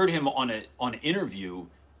 I heard him on an interview,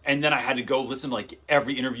 and then I had to go listen to like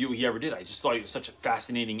every interview he ever did. I just thought he was such a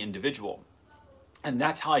fascinating individual. And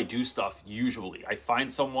that's how I do stuff usually. I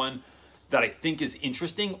find someone that I think is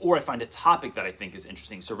interesting, or I find a topic that I think is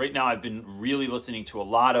interesting. So right now I've been really listening to a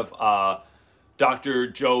lot of Dr.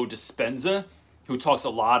 Joe Dispenza, who talks a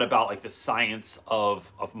lot about like the science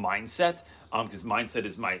of mindset, because mindset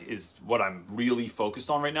is what I'm really focused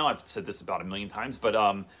on right now. I've said this about 1 million times, but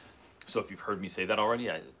so if you've heard me say that already,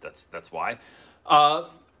 that's why.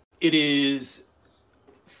 It is.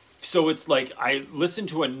 So it's like I listen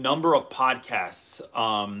to a number of podcasts,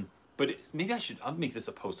 but maybe I'll make this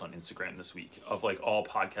a post on Instagram this week of like all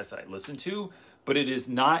podcasts that I listen to, but it is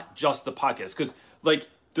not just the podcast. Because like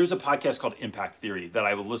there's a podcast called Impact Theory that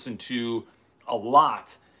I will listen to a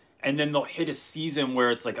lot, and then they'll hit a season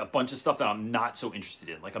where it's like a bunch of stuff that I'm not so interested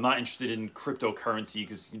in. Like I'm not interested in cryptocurrency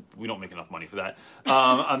because we don't make enough money for that.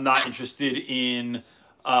 I'm not interested in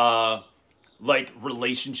like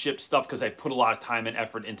relationship stuff because I've put a lot of time and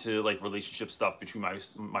effort into like relationship stuff between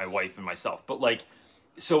my wife and myself. But like,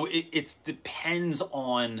 so it depends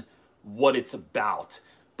on what it's about.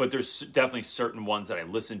 But there's definitely certain ones that I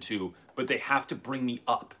listen to, but they have to bring me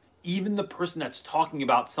up. Even the person that's talking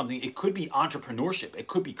about something, it could be entrepreneurship, it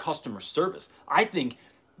could be customer service. I think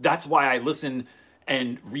that's why I listen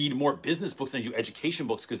and read more business books than I do education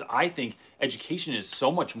books, because I think education is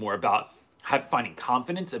so much more about finding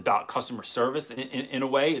confidence, about customer service in a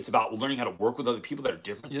way. It's about learning how to work with other people that are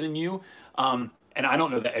different than you. And I don't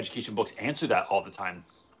know that education books answer that all the time,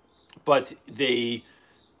 but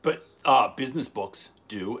business books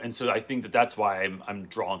do. And so I think that's why I'm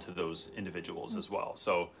drawn to those individuals as well.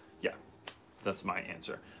 So yeah, that's my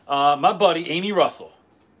answer. My buddy, Amy Russell.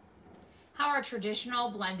 How are traditional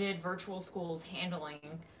blended virtual schools handling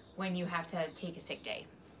when you have to take a sick day?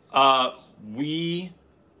 We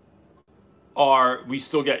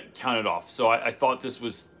still get counted off. So I thought this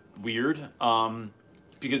was weird,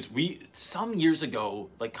 because some years ago,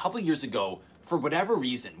 like a couple years ago, for whatever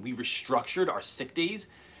reason, we restructured our sick days,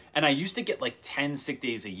 and I used to get like 10 sick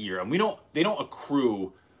days a year, and they don't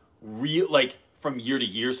accrue like from year to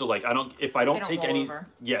year. So like if I don't take any,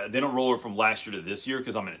 yeah, they don't roll over from last year to this year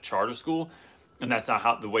because I'm in a charter school, and that's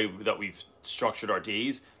not the way that we've structured our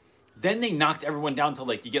days. Then they knocked everyone down to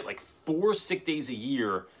like you get like 4 sick days a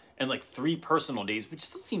year and like 3 personal days, which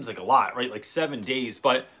still seems like a lot, right? Like 7 days,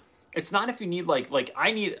 but it's not if you need like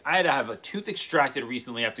I had to have a tooth extracted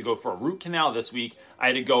recently. I have to go for a root canal this week. I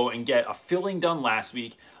had to go and get a filling done last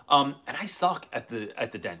week. And I suck at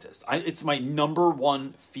the dentist. It's my number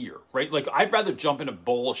one fear, right? Like I'd rather jump in a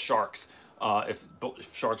bowl of sharks if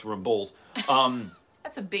sharks were in bowls.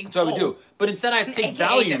 That's a big. That's what I would do. But instead, I have to take AKA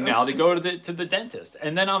Valium now to go to the dentist,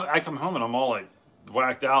 and then I come home and I'm all like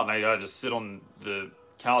whacked out, and I gotta just sit on the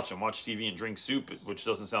couch and watch TV and drink soup, which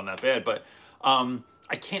doesn't sound that bad, but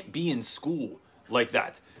I can't be in school like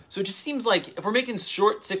that. So it just seems like if we're making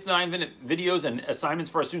short 6 to 9 minute videos and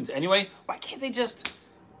assignments for our students anyway, why can't they just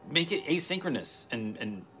make it asynchronous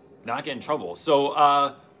and not get in trouble?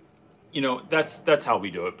 So you know, that's how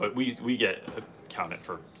we do it, but we get accounted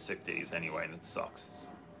for sick days anyway, and it sucks.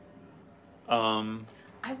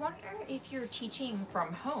 I wonder if you're teaching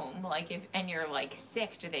from home, like and you're like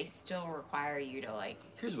sick, do they still require you to like?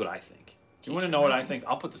 Here's what I think. Do you want to know what I think?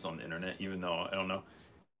 I'll put this on the internet, even though I don't know.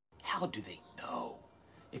 How do they know?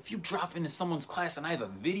 If you drop into someone's class and I have a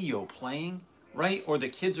video playing, right, or the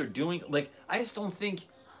kids are doing, like, I just don't think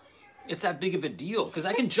it's that big of a deal, because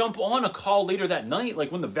I can jump on a call later that night,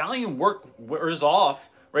 like when the Valium wears off,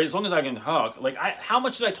 right? As long as I can talk. Like, how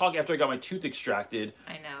much did I talk after I got my tooth extracted?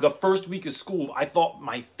 I know. The first week of school, I thought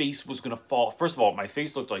my face was gonna fall. First of all, my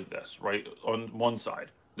face looked like this, right, on one side.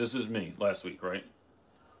 This is me last week, right?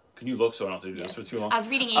 Can you look so I don't have to do this for too long? I was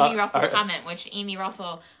reading Amy Russell's comment, which Amy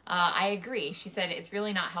Russell, I agree. She said it's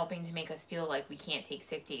really not helping to make us feel like we can't take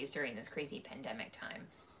sick days during this crazy pandemic time.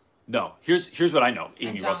 No, here's what I know,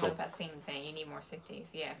 Amy and John Russell. That same thing. You need more sick days.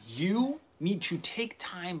 Yeah. You need to take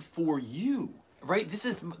time for you, right? This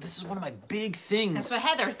is one of my big things. That's what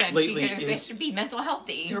Heather said. Lately There should be mental health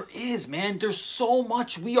days. There is, man. There's so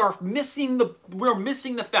much. We're missing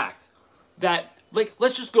the fact that, like,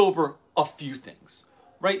 let's just go over a few things,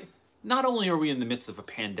 right? Not only are we in the midst of a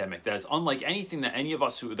pandemic that is unlike anything that any of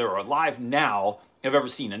us who are alive now have ever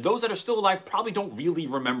seen, and those that are still alive probably don't really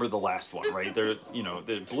remember the last one, right? They're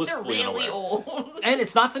blissfully They're really unaware. old. And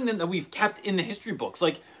it's not something that we've kept in the history books.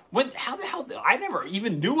 Like, how the hell, I never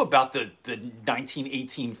even knew about the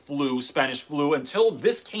 1918 Spanish flu, until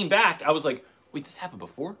this came back. I was like, wait, this happened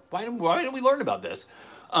before? Why didn't we learn about this?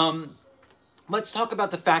 Let's talk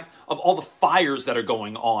about the fact of all the fires that are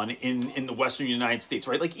going on in the Western United States,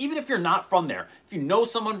 right? Like, even if you're not from there, if you know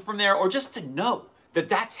someone from there, or just to know that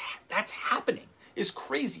that's happening is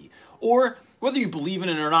crazy. Or whether you believe in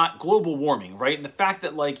it or not, global warming, right? And the fact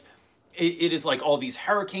that, like, it is like all these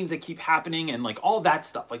hurricanes that keep happening and like all that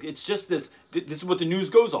stuff. Like, it's just this is what the news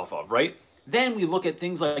goes off of, right? Then we look at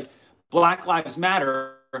things like Black Lives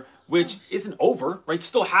Matter, which isn't over, right?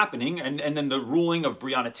 Still happening. And then the ruling of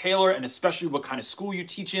Breonna Taylor, and especially what kind of school you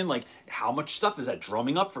teach in, like, how much stuff is that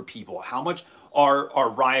drumming up for people? How much are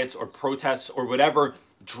riots or protests or whatever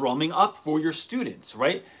drumming up for your students,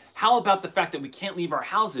 right? How about the fact that we can't leave our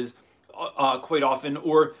houses quite often,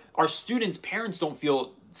 or our students' parents don't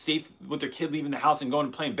feel safe with their kid leaving the house and going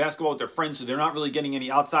and playing basketball with their friends, so they're not really getting any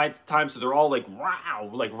outside time, so they're all like, wow,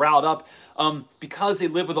 like riled up, because they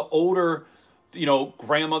live with an older,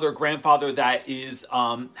 grandmother, grandfather that is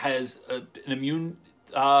has an immune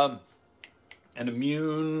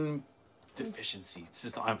deficiency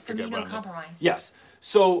system. I forget what Immunocompromised. Yes.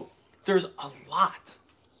 So there's a lot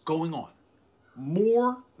going on,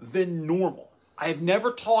 more than normal. I have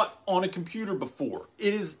never taught on a computer before.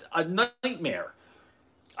 It is a nightmare.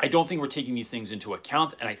 I don't think we're taking these things into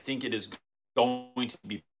account, and I think it is going to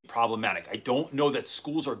be problematic. I don't know that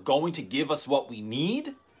schools are going to give us what we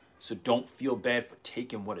need, so don't feel bad for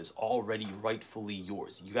taking what is already rightfully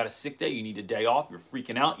yours. You got a sick day, you need a day off, you're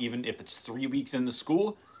freaking out, even if it's 3 weeks in the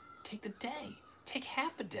school, take the day. Take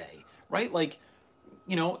half a day, right? Like,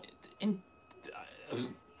 I was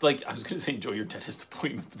going to say enjoy your dentist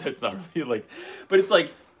appointment, but that's not really like, but it's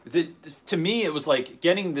like, to me, it was like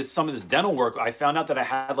getting some of this dental work. I found out that I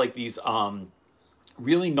had like these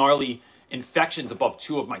really gnarly infections above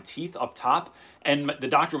 2 of my teeth up top. And the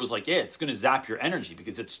doctor was like, yeah, it's going to zap your energy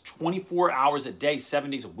because it's 24 hours a day, 7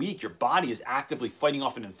 days a week. Your body is actively fighting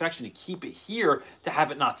off an infection to keep it here, to have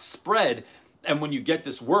it not spread. And when you get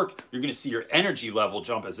this work, you're going to see your energy level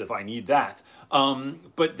jump, as if I need that.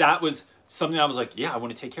 But that was something I was like, yeah, I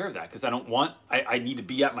want to take care of that because I need to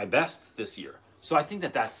be at my best this year. So I think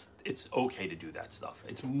it's okay to do that stuff.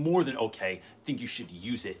 It's more than okay. I think you should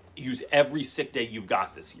use it. Use every sick day you've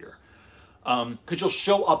got this year. Because you'll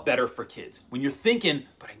show up better for kids. When you're thinking,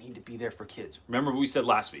 but I need to be there for kids. Remember what we said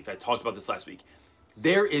last week? I talked about this last week.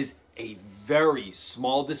 There is a very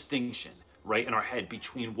small distinction, right, in our head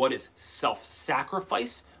between what is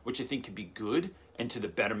self-sacrifice, which I think can be good and to the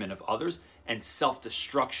betterment of others, and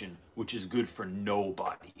self-destruction, which is good for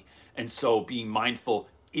nobody. And so being mindful,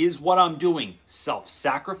 is what I'm doing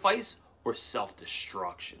self-sacrifice or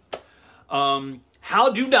self-destruction? How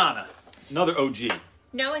do Donna, another OG.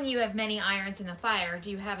 Knowing you have many irons in the fire, do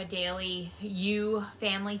you have a daily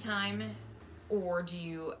family time, or do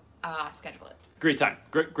you schedule it? Great time.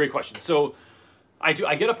 Great question. So I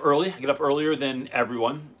get up early. I get up earlier than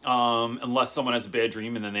everyone, unless someone has a bad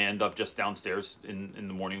dream and then they end up just downstairs in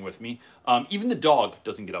the morning with me. Even the dog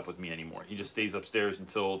doesn't get up with me anymore. He just stays upstairs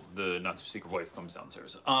until the not-so-secret wife comes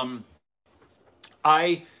downstairs.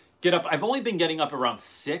 I get up. I've only been getting up around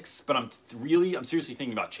 6, but I'm seriously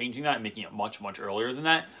thinking about changing that and making it much, much earlier than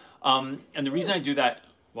that. And the reason I do that,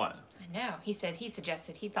 what? I know. He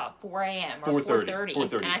suggested he thought 4 a.m. or 4:30.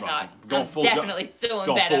 4:30. And I thought, going I'm full definitely still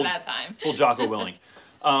in bed at that time. Full Jocko Willink.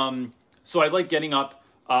 So I like getting up.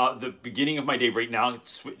 The beginning of my day right now,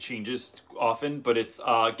 it changes often, but it's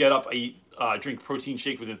get up, I eat, drink protein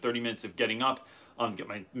shake within 30 minutes of getting up, get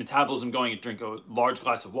my metabolism going, and drink a large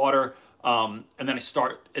glass of water. And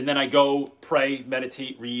then I go pray,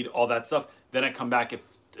 meditate, read, all that stuff. Then I come back if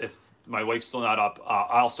my wife's still not up.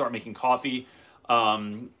 I'll start making coffee.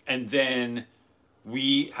 And then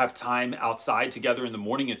we have time outside together in the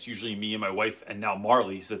morning. It's usually me and my wife, and now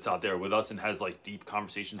Marley sits out there with us and has like deep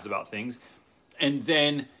conversations about things. And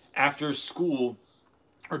then after school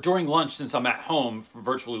or during lunch, since I'm at home for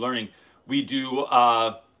virtually learning, we do,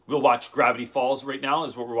 we'll watch Gravity Falls right now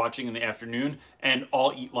is what we're watching in the afternoon, and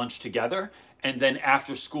all eat lunch together. And then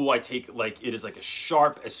after school, I take it is like a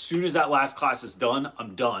sharp, as soon as that last class is done,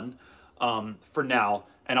 I'm done for now.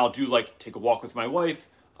 And I'll do take a walk with my wife,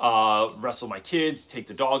 wrestle my kids, take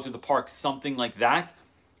the dog to the park, something like that.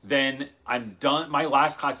 Then I'm done. My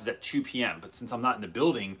last class is at 2 p.m. But since I'm not in the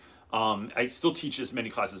building, I still teach as many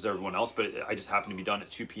classes as everyone else, but I just happen to be done at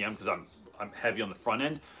 2 p.m. because I'm heavy on the front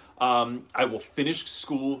end. I will finish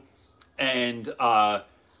school and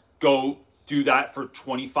go do that for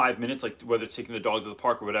 25 minutes, whether it's taking the dog to the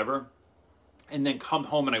park or whatever, and then come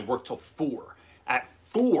home and I work till 4. At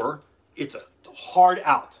 4, it's a hard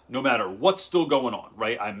out, no matter what's still going on,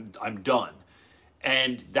 right? I'm done.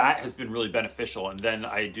 And that has been really beneficial. And then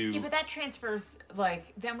I do... Yeah, but that transfers,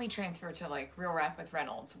 then we transfer to, Real Rap with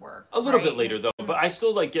Reynolds work. A little bit later, though. But I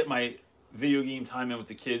still, get my video game time in with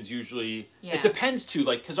the kids, usually. Yeah. It depends, too,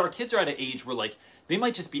 because our kids are at an age where, they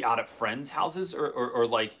might just be out at friends' houses or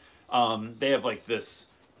they have, this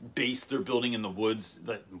base they're building in the woods.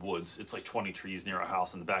 It's 20 trees near our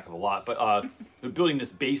house in the back of a lot. But they're building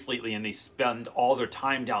this base lately, and they spend all their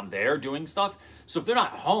time down there doing stuff. So if they're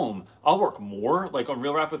not home, I'll work more, on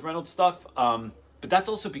Real Rap with Reynolds stuff. But that's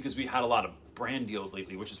also because we had a lot of brand deals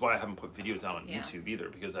lately, which is why I haven't put videos out on YouTube either,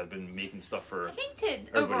 because I've been making stuff for I think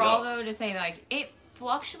overall, though, to say, it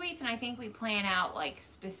fluctuates, and I think we plan out,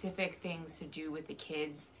 specific things to do with the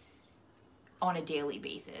kids on a daily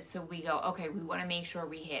basis. So we go, okay, we want to make sure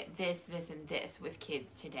we hit this, and this with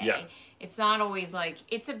kids today. Yeah. It's not always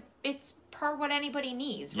it's per what anybody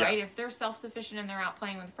needs, right? If they're self-sufficient and they're out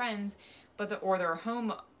playing with friends, or they're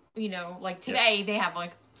home, today they have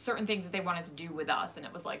certain things that they wanted to do with us, and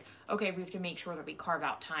it was okay, we have to make sure that we carve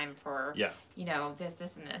out time for this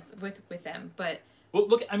and this with them. But well,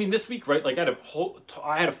 look, I mean, this week, right? I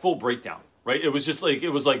had a full breakdown, right? It was just it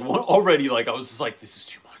was already I was just this is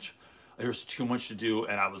too much. There's too much to do,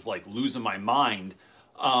 and I was losing my mind.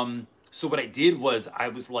 So what I did was I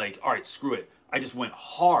was all right, screw it. I just went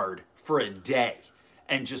hard for a day,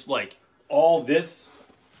 and just all this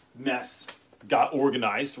mess got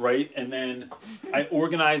organized, right? And then I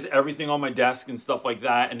organized everything on my desk and stuff like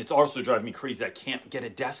that. And it's also driving me crazy that I can't get a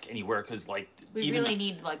desk anywhere because we really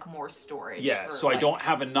need more storage. Yeah, so I don't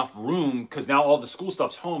have enough room because now all the school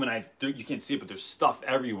stuff's home, and you can't see it, but there's stuff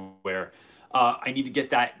everywhere. I need to get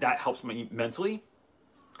that. That helps me mentally.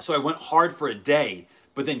 So I went hard for a day,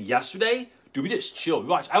 but then yesterday, dude, we just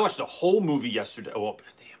chilled. I watched a whole movie yesterday. Oh,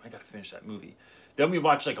 damn, I gotta finish that movie. Then we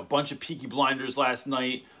watched a bunch of Peaky Blinders last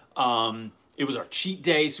night. It was our cheat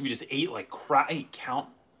day, so we just ate crap. I ate Count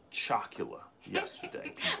Chocula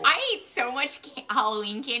yesterday. I ate so much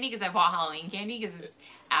Halloween candy because I bought Halloween candy because it's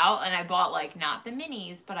out, and I bought not the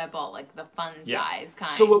minis, but I bought the fun size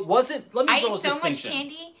kind. So it wasn't. Let me draw I a ate so distinction. much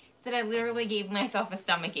candy that I literally gave myself a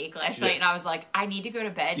stomach ache last night, and I was I need to go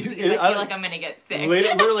to bed because I feel like I'm gonna get sick.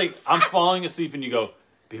 Literally, I'm falling asleep, and you go,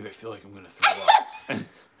 babe, I feel like I'm gonna throw up.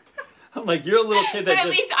 I'm you're a little kid that but at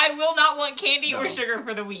least I will not want candy or sugar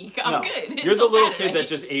for the week. I'm good. You're the little kid that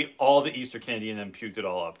just ate all the Easter candy and then puked it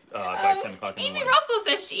all up by 10 o'clock in the morning. Amy Russell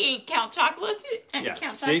says she ate Count Chocolate too.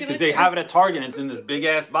 Yeah, see, because they have it at Target, and it's in this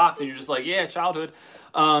big-ass box, and you're just yeah, childhood.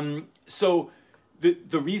 So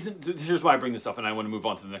the reason, here's why I bring this up, and I want to move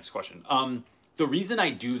on to the next question. The reason I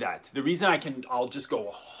do that, the reason I'll just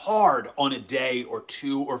go hard on a day or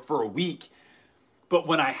two or for a week, but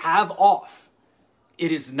when I have off,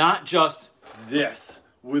 it is not just this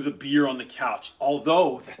with a beer on the couch.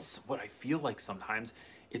 Although that's what I feel like sometimes.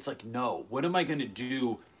 It's no, what am I going to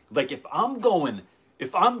do? If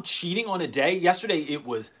if I'm cheating on a day, yesterday it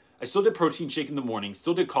was, I still did protein shake in the morning,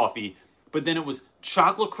 still did coffee, but then it was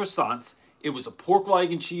chocolate croissants. It was a pork,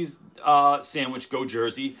 egg, and cheese sandwich, go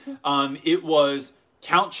Jersey. It was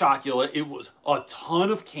Count Chocula. It was a ton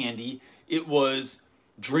of candy. It was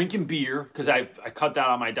drinking beer, because I cut that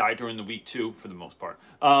on my diet during the week too, for the most part.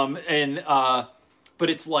 But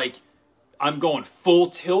it's like, I'm going full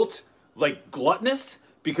tilt, like gluttonous,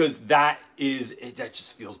 because that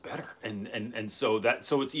just feels better. And so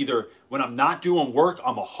it's either when I'm not doing work,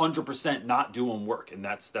 I'm 100% not doing work, and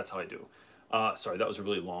that's how I do. Sorry, that was a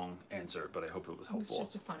really long answer, but I hope it was helpful.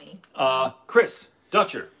 It's just a funny. Chris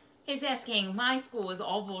Dutcher. He's asking, my school is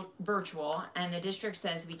all virtual, and the district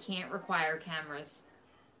says we can't require cameras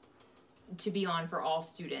to be on for all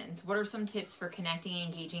students. What are some tips for connecting,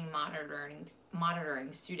 engaging,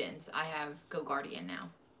 monitoring students? I have GoGuardian now.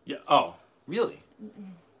 Yeah. Oh, really?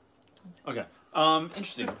 Okay.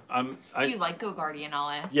 Interesting. Do you like GoGuardian? I'll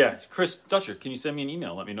ask. Yeah, Chris Dutcher, can you send me an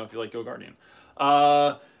email? Let me know if you like GoGuardian.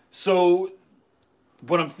 So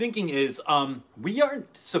what I'm thinking is, we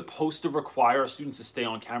aren't supposed to require our students to stay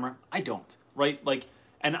on camera. I don't, right? Like,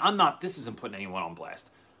 and this isn't putting anyone on blast,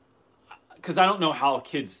 because I don't know how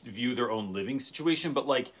kids view their own living situation, but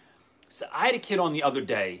like, so I had a kid on the other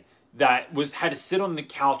day that had to sit on the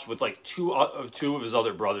couch with like two of his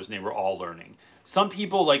other brothers, and they were all learning. Some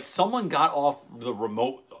people, like, someone got off the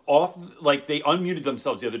remote, like they unmuted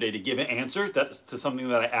themselves the other day to give an answer to something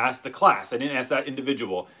that I asked the class. I didn't ask that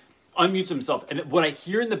individual. Unmutes himself, and what I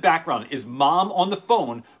hear in the background is mom on the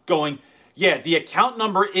phone going, yeah, the account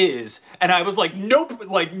number is, and I was like, nope,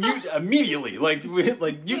 like, mute immediately, like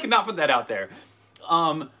you cannot put that out there.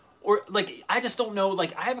 Or like, I just don't know,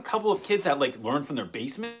 like, I have a couple of kids that like learn from their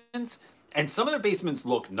basements, and some of their basements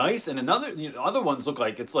look nice, and other ones look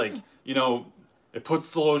like it's like, it puts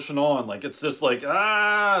the lotion on, like, it's just like,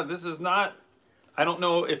 this is not, I don't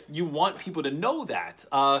know if you want people to know that.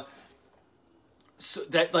 So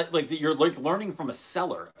that like that you're like learning from a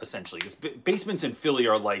cellar, essentially. Because basements in Philly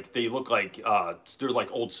are like, they look like they're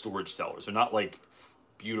like old storage cellars. They're not like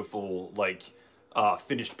beautiful like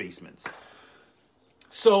finished basements.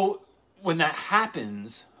 So when that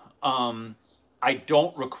happens, I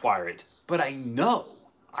don't require it, but I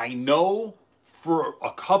know for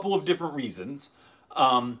a couple of different reasons,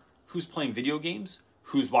 who's playing video games,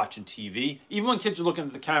 who's watching TV. Even when kids are looking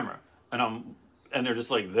at the camera, and they're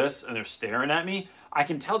just like this, and they're staring at me, I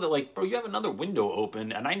can tell that, like, bro, you have another window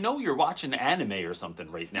open, and I know you're watching anime or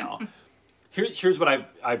something right now. Here's what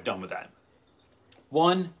I've done with that.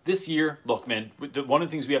 One, this year, look, man, one of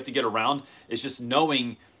the things we have to get around is just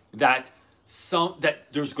knowing that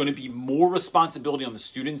there's going to be more responsibility on the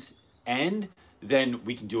students' end than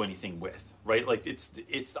we can do anything with, right? Like,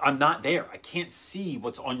 it's I'm not there. I can't see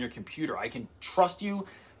what's on your computer. I can trust you,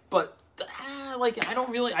 but like, I don't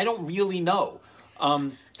really know.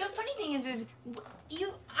 The funny thing is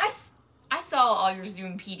I saw all your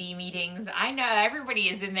Zoom PD meetings. I know everybody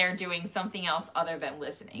is in there doing something else other than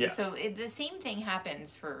listening. Yeah. So the same thing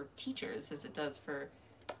happens for teachers as it does for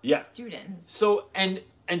students. So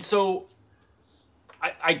so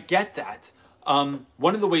I get that.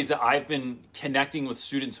 One of the ways that I've been connecting with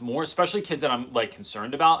students more, especially kids that I'm like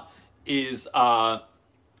concerned about, is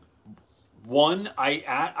one, I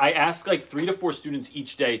ask like 3 to 4 students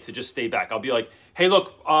each day to just stay back. I'll be like, hey,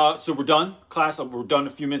 look, so we're done, class. We're done a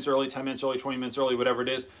few minutes early, 10 minutes early, 20 minutes early, whatever it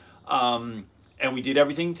is. And we did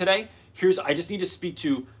everything today. I just need to speak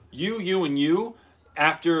to you, and you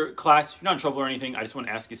after class. You're not in trouble or anything. I just want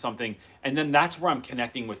to ask you something. And then that's where I'm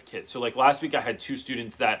connecting with kids. So like last week I had 2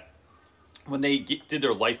 students that when they did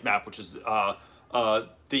their life map, which is,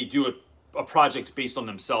 they do a project based on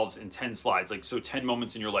themselves in 10 slides, like, so 10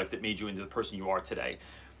 moments in your life that made you into the person you are today.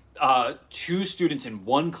 2 students in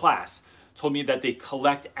one class told me that they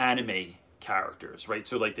collect anime characters, right?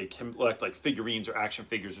 So like they collect like figurines or action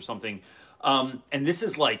figures or something. And this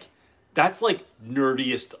is like, that's like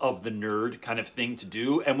nerdiest of the nerd kind of thing to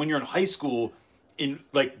do. And when you're in high school,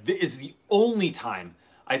 it's the only time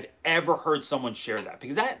I've ever heard someone share that,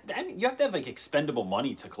 because that you have to have like expendable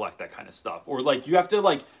money to collect that kind of stuff, or like you have to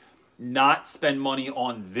like not spend money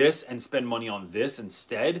on this and spend money on this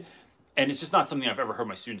instead. And it's just not something I've ever heard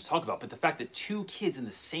my students talk about. But the fact that 2 kids in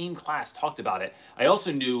the same class talked about it, I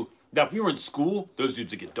also knew that if we were in school, those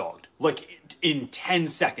dudes would get dogged. Like in 10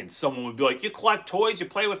 seconds, someone would be like, you collect toys, you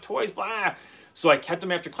play with toys, blah. So I kept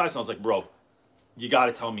them after class, and I was like, bro, you got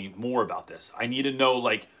to tell me more about this. I need to know,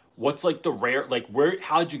 like, what's like the rare, like,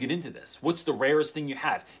 how'd you get into this? What's the rarest thing you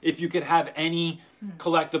have? If you could have any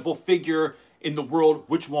collectible figure in the world,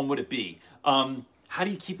 which one would it be? How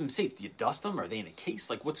do you keep them safe? Do you dust them? Are they in a case?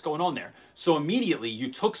 Like, what's going on there? So immediately you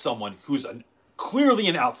took someone who's a clearly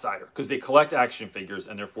an outsider because they collect action figures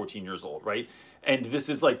and they're 14 years old, right? And this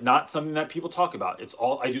is like not something that people talk about. It's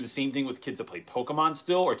all, I do the same thing with kids that play Pokemon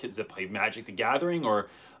still, or kids that play Magic the Gathering, or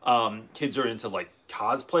kids are into like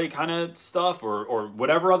cosplay kind of stuff, or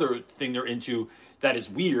whatever other thing they're into that is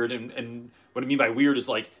weird. And what I mean by weird is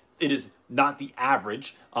like, it is not the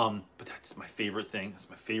average, but that's my favorite thing. It's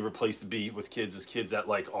my favorite place to be with kids, is kids that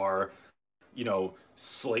like are, you know,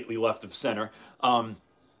 slightly left of center.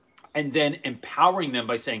 And then empowering them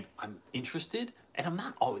by saying, I'm interested, and I'm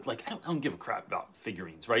not always like, I don't give a crap about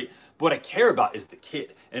figurines, right? But what I care about is the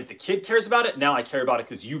kid. And if the kid cares about it, now I care about it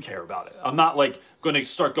because you care about it. I'm not like going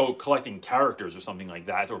to go collecting characters or something like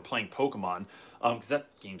that, or playing Pokemon, because that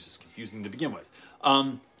game's just confusing to begin with.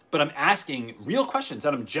 But I'm asking real questions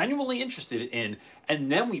that I'm genuinely interested in, and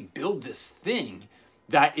then we build this thing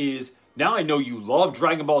that is, now I know you love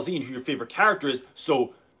Dragon Ball Z and who your favorite character is,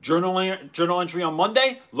 so journal entry on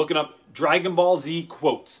Monday, looking up Dragon Ball Z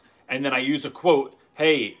quotes. And then I use a quote,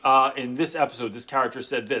 hey, in this episode, this character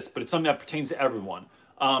said this, but it's something that pertains to everyone.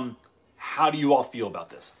 How do you all feel about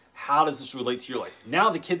this? How does this relate to your life? Now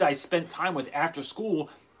the kid that I spent time with after school,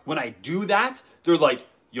 when I do that, they're like,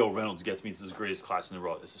 yo, Reynolds gets me. This is the greatest class in the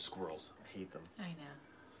world. This is squirrels. I hate them. I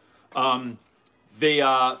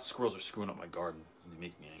know. Squirrels are screwing up my garden. They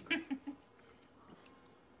make me angry.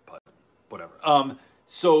 But whatever.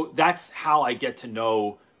 So that's how I get to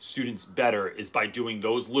know students better, is by doing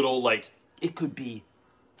those little, like, it could be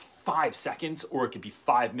 5 seconds, or it could be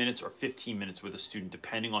 5 minutes or 15 minutes with a student,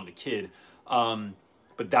 depending on the kid.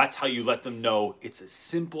 But that's how you let them know it's a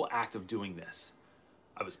simple act of doing this.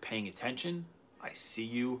 I was paying attention. I see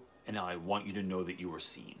you, and now I want you to know that you were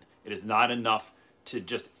seen. It is not enough to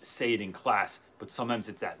just say it in class, but sometimes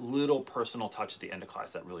it's that little personal touch at the end of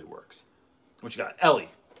class that really works. What you got? Ellie.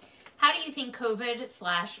 How do you think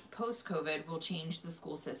COVID/post-COVID will change the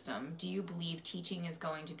school system? Do you believe teaching is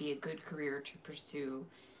going to be a good career to pursue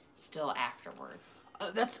still afterwards?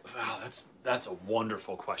 That's a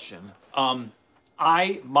wonderful question.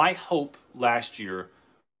 My hope last year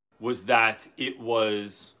was that it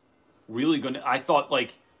was really going to, I thought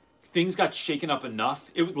like things got shaken up enough.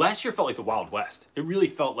 Last year felt like the Wild West. It really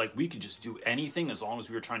felt like we could just do anything as long as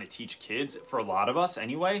we were trying to teach kids, for a lot of us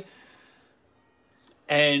anyway.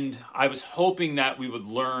 And I was hoping that we would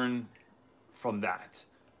learn from that.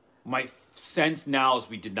 My sense now is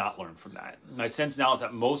we did not learn from that. My sense now is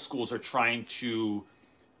that most schools are trying to,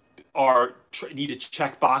 need to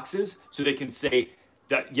check boxes so they can say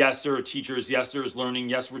that, yes, there are teachers, yes, there's learning,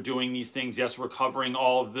 yes, we're doing these things, yes, we're covering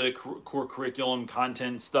all of the core curriculum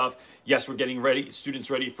content stuff, yes, we're getting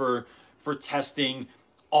students ready for testing.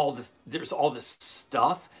 There's all this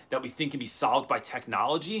stuff that we think can be solved by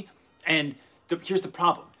technology. And here's the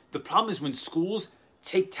problem. The problem is when schools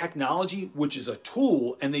take technology, which is a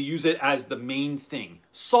tool, and they use it as the main thing.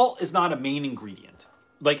 Salt is not a main ingredient.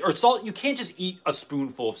 Or salt, you can't just eat a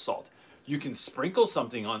spoonful of salt. You can sprinkle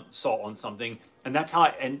salt on something, and that's how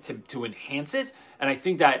to enhance it. And I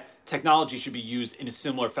think that technology should be used in a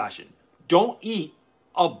similar fashion. Don't eat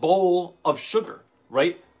a bowl of sugar,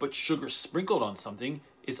 right? But sugar sprinkled on something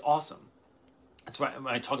is awesome. That's why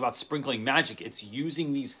when I talk about sprinkling magic, it's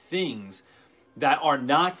using these things that are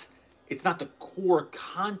not, it's not the core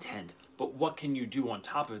content, but what can you do on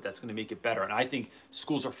top of it that's going to make it better? And I think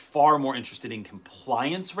schools are far more interested in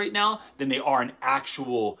compliance right now than they are in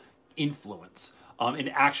actual influence, in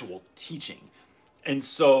actual teaching. And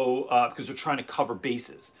so, because they're trying to cover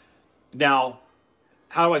bases. Now,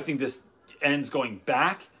 how do I think this ends going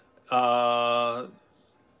back? Right?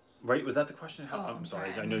 Was that the question? I'm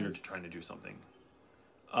sorry. I know you're trying to do something.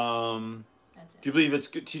 That's it. Do you believe it's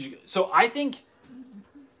good teaching? So I think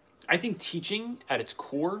teaching at its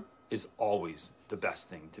core is always the best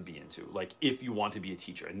thing to be into. Like, if you want to be a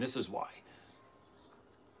teacher, and this is why.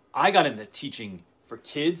 I got into teaching for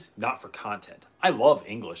kids, not for content. I love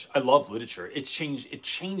English. I love literature. It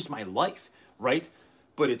changed my life, right?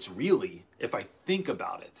 But it's really, if I think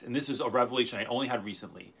about it, and this is a revelation I only had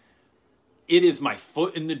recently, it is my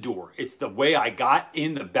foot in the door. It's the way I got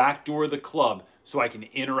in the back door of the club so I can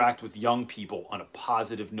interact with young people on a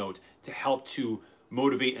positive note to help to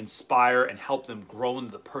motivate, inspire, and help them grow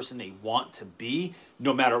into the person they want to be,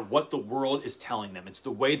 no matter what the world is telling them. It's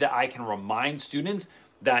the way that I can remind students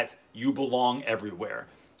that you belong everywhere.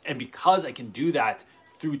 And because I can do that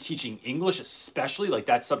through teaching English, especially, like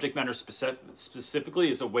that subject matter specifically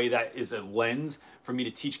is a way that is a lens for me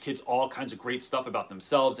to teach kids all kinds of great stuff about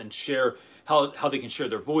themselves and share how they can share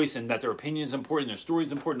their voice and that their opinion is important, their story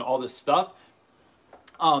is important, all this stuff.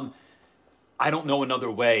 I don't know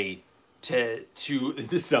another way to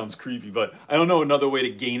this sounds creepy, but I don't know another way to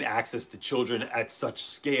gain access to children at such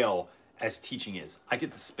scale as teaching is. I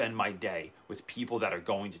get to spend my day with people that are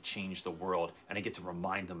going to change the world, and I get to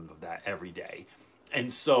remind them of that every day.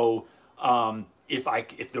 And so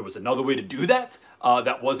if there was another way to do that,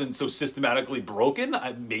 that wasn't so systematically broken,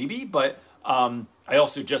 maybe, but I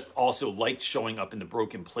also liked showing up in the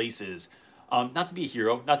broken places, not to be a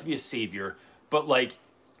hero, not to be a savior, but like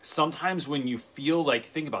sometimes when you feel like,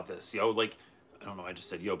 think about this, like, I don't know, I just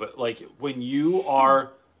said but like when you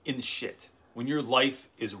are in the shit, when your life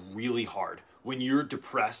is really hard, when you're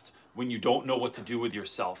depressed, when you don't know what to do with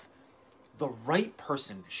yourself, the right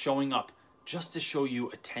person showing up just to show you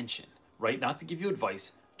attention, right? Not to give you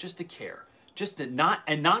advice, just to care, just to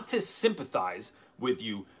not to sympathize with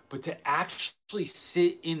you, but to actually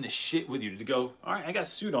sit in the shit with you, to go, all right, I got a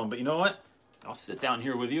suit on, but you know what? I'll sit down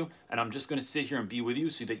here with you, and I'm just going to sit here and be with you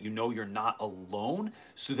so that you know you're not alone,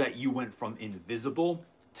 so that you went from invisible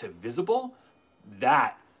to visible.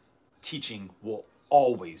 That teaching will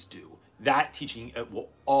always do. That teaching will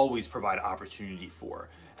always provide opportunity for.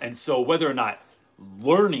 And so whether or not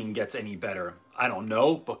learning gets any better, I don't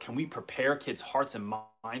know, but can we prepare kids' hearts and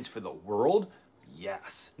minds for the world?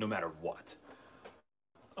 Yes, no matter what.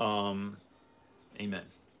 Amen.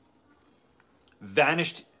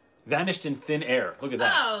 Vanished in thin air. Look at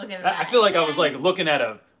that. Oh, look at that. I feel like I was like looking at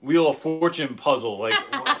a Wheel of Fortune puzzle. Like,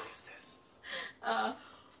 what is this?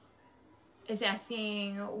 Is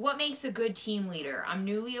asking, what makes a good team leader? I'm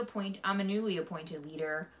a newly appointed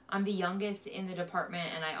leader. I'm the youngest in the department,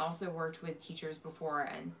 and I also worked with teachers before,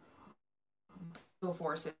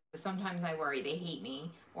 so sometimes I worry they hate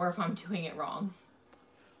me or if I'm doing it wrong.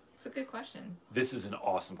 It's a good question. This is an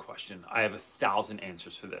awesome question. I have 1,000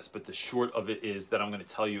 answers for this, but the short of it is that I'm going to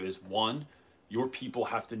tell you is, one, your people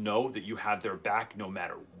have to know that you have their back no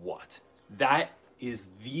matter what. That is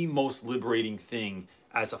the most liberating thing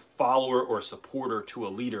as a follower or a supporter to a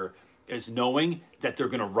leader, is knowing that they're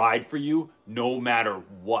going to ride for you no matter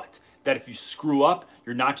what. That if you screw up,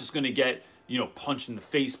 you're not just going to get, punched in the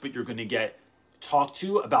face, but you're going to get talked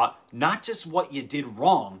to about not just what you did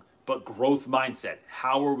wrong, but growth mindset.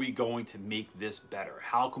 How are we going to make this better?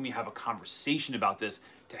 How can we have a conversation about this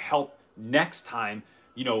to help next time?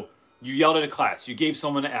 You yelled at a class, you gave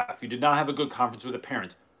someone an F, you did not have a good conference with a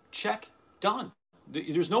parent. Check, done.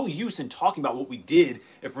 There's no use in talking about what we did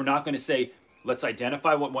if we're not going to say, let's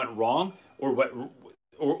identify what went wrong or what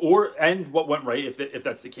went right, if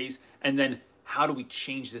that's the case, and then how do we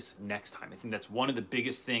change this next time? I think that's one of the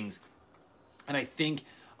biggest things, and I think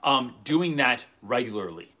doing that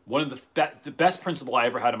regularly. One of the best principle I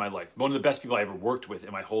ever had in my life, one of the best people I ever worked with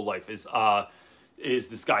in my whole life is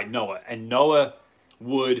this guy Noah, and Noah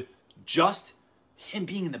would just him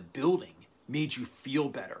being in the building made you feel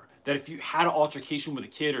better. That if you had an altercation with a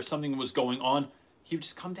kid or something was going on, he would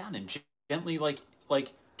just come down and gently like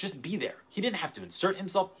just be there. He didn't have to insert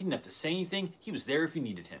himself. He didn't have to say anything. He was there if you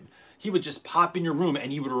needed him. He would just pop in your room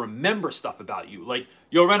and he would remember stuff about you. Like,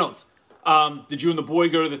 yo, Reynolds, did you and the boy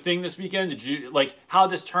go to the thing this weekend? Did you, how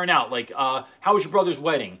did this turn out? How was your brother's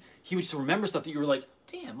wedding? He would just remember stuff that you were like,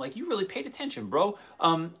 damn, you really paid attention, bro.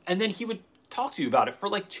 And then he would talk to you about it for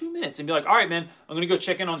 2 minutes and be like, all right, man, I'm going to go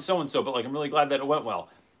check in on so-and-so, but I'm really glad that it went well.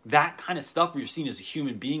 That kind of stuff where you're seen as a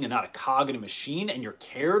human being and not a cog in a machine and you're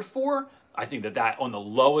cared for, I think that on the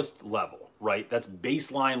lowest level, right? That's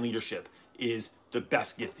baseline leadership is the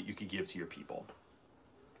best gift that you could give to your people.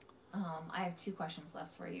 I have 2 questions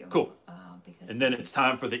left for you. Cool. And then it's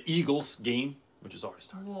time for the Eagles game, which is always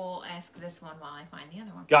time. We'll ask this one while I find the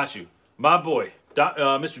other one. Got you. My boy,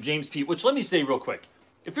 Mr. James Pete, which let me say real quick.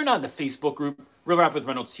 If you're not in the Facebook group, Real Rap with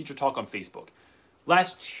Reynolds Teacher Talk on Facebook.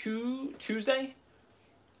 Last Tuesday,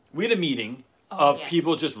 we had a meeting of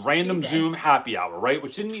people, just random Tuesday. Zoom happy hour, right?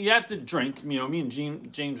 Which didn't, you have to drink. Me and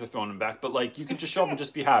James were throwing them back, but you could just show up and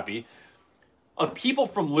just be happy. Of people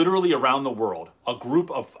from literally around the world, a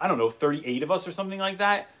group of, 38 of us or something like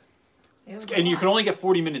that. And you can only get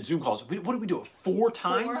 40-minute Zoom calls. What did we do? 4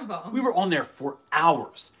 times? 4 of them. We were on there for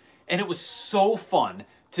hours. And it was so fun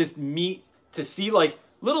to see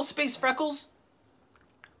little space freckles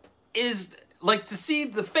is to see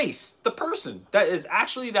the face, the person that is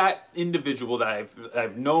actually that individual that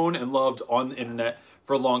I've known and loved on the internet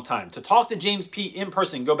for a long time. To talk to James Pete in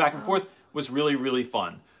person, go back and forth, was really, really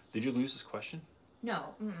fun. Did you lose this question? No.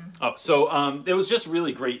 Mm-mm. Oh, so it was just a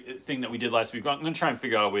really great thing that we did last week. I'm going to try and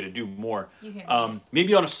figure out a way to do more. You can.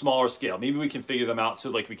 Maybe on a smaller scale. Maybe we can figure them out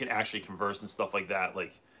so we can actually converse and stuff like that.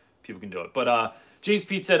 People can do it. But James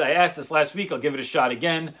Pete said, I asked this last week. I'll give it a shot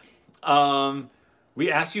again.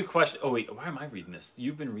 We asked you a question. Oh, wait. Why am I reading this?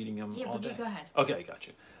 You've been reading them all day. Yeah, but you go ahead. Okay, I got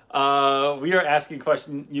you. We are asking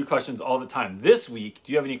you questions all the time. This week,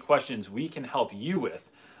 do you have any questions we can help you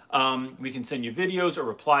with? We can send you videos or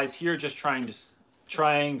replies here, just trying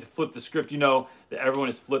to flip the script. You know that everyone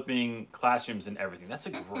is flipping classrooms and everything. That's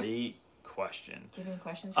a great question. Do you have any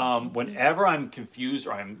questions? Whenever I'm confused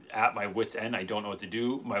or I'm at my wit's end, I don't know what to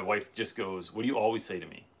do, my wife just goes, "What do you always say to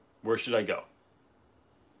me? Where should I go?"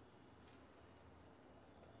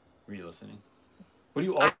 Were you listening? What do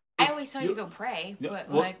you always... I always tell you to go pray,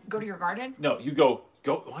 but like go to your garden. No, you go.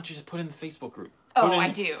 Why don't you just put it in the Facebook group? I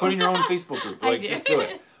do. Put in your own Facebook group. Like, just do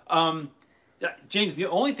it. Yeah, James, the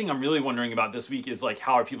only thing I'm really wondering about this week is like,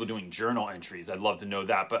 how are people doing journal entries? I'd love to know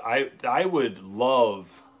that, but I would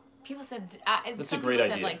love. People said that's a great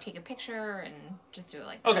idea. Said like take a picture and just do it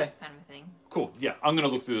like that kind of a thing. Cool. Yeah, I'm gonna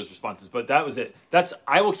look through those responses, but that was it.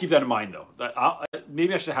 I will keep that in mind though.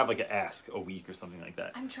 Maybe I should have like an ask a week or something like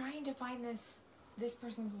that. I'm trying to find this. This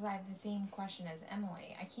person says I have the same question as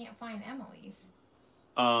Emily. I can't find Emily's.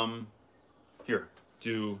 Here, do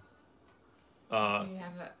you have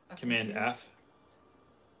a Command computer? F.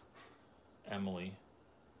 Emily.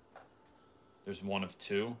 There's one of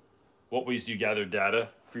two. What ways do you gather data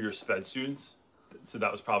for your SPED students? So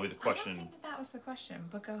that was probably the question. I don't think that was the question,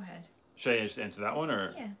 but go ahead. Should I just answer that one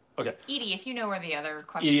or? Yeah. Okay. Edie, if you know where the other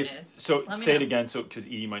question is. So say it again, because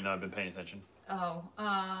Edie might not have been paying attention. Oh,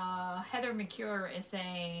 Heather McCure is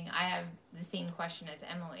saying I have the same question as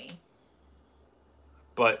Emily.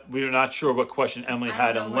 But we're not sure what question Emily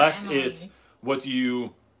had, unless it's what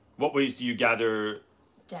ways do you gather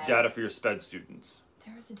data for your SPED students?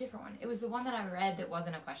 There was a different one. It was the one that I read that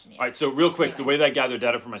wasn't a question yet. All right, so real quick, the way that I gather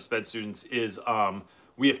data for my SPED students is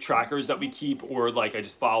we have trackers that we keep, or like I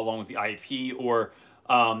just follow along with the IEP, or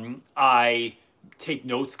I take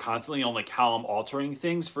notes constantly on like how I'm altering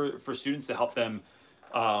things for students to help them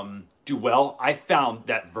do well. I found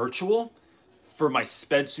that virtual for my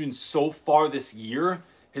SPED students so far this year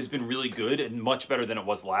has been really good and much better than it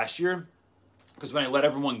was last year. Because when I let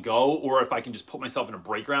everyone go, or if I can just put myself in a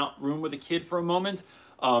breakout room with a kid for a moment,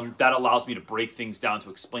 that allows me to break things down, to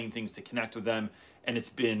explain things, to connect with them. And it's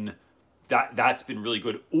been, that's been really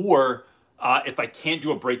good. Or if I can't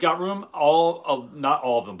do a breakout room, not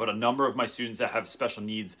all of them, but a number of my students that have special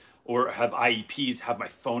needs or have IEPs have my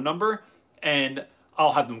phone number, and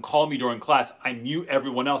I'll have them call me during class. I mute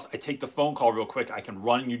everyone else. I take the phone call real quick. I can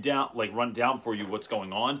run down for you what's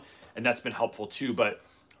going on. And that's been helpful too. But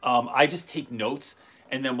I just take notes.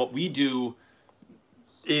 And then what we do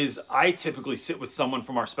is I typically sit with someone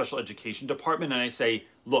from our special education department and I say,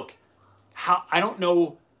 look, I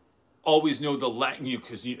don't always know the language,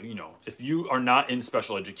 because you know, if you are not in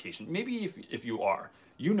special education, maybe if you are,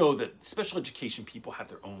 you know that special education people have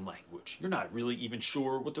their own language. You're not really even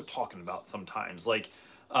sure what they're talking about sometimes, like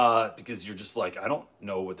because you're just like, I don't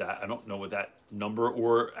know what that number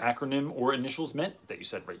or acronym or initials meant that you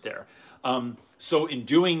said right there. So in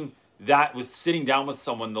doing that, with sitting down with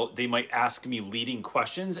someone, they might ask me leading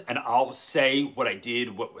questions, and I'll say what I did,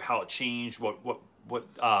 how it changed, what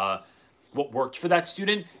worked for that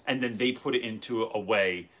student, and then they put it into a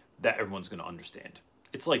way that everyone's going to understand.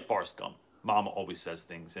 It's like Forrest Gump. Mama always says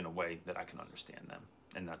things in a way that I can understand them,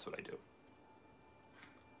 and that's what I do.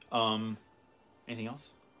 Anything else?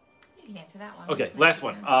 You can answer that one. Okay, last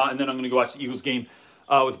one. And then I'm going to go watch the Eagles game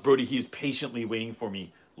with Brody. He is patiently waiting for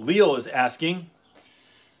me. Leal is asking,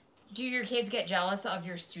 do your kids get jealous of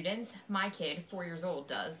your students? My kid, 4 years old,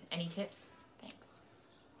 does. Any tips? Thanks.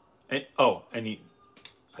 I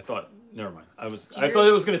thought, never mind. I thought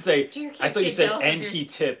it was going to say, I thought you said, and he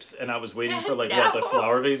tips, and I was waiting for like, no. What, the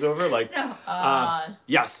flower vase over? Like, no.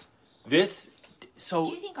 Yes. So.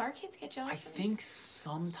 Do you think our kids get jealous? I think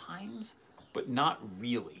sometimes, but not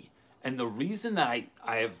really. And the reason that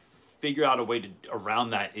I have figured out a way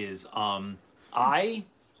around that is, I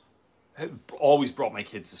have always brought my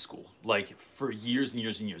kids to school, like for years and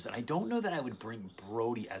years and years. And I don't know that I would bring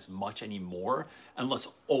Brody as much anymore unless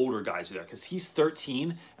older guys do that, because he's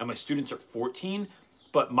 13 and my students are 14.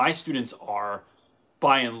 But my students are,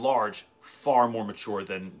 by and large, far more mature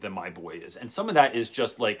than my boy is. And some of that is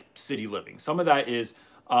just like city living. Some of that is,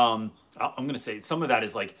 I'm going to say, some of that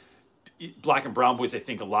is like black and brown boys, I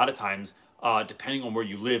think a lot of times, depending on where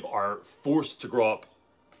you live, are forced to grow up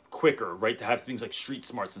quicker, right? To have things like street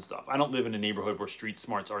smarts and stuff. I don't live in a neighborhood where street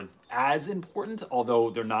smarts are as important, although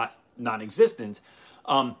they're not non-existent,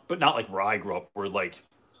 but not like where I grew up, where like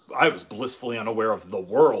I was blissfully unaware of the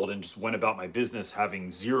world and just went about my business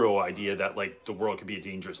having zero idea that like the world could be a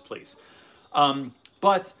dangerous place.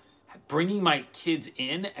 But bringing my kids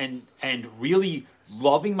in and really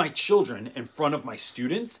loving my children in front of my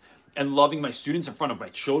students and loving my students in front of my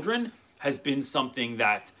children has been something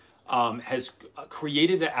that has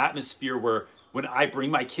created an atmosphere where when I bring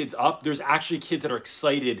my kids up, there's actually kids that are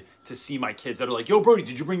excited to see my kids that are like, yo, Brody,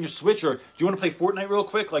 did you bring your Switch? Or do you want to play Fortnite real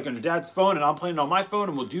quick, like on your dad's phone and I'm playing it on my phone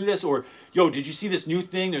and we'll do this? Or, yo, did you see this new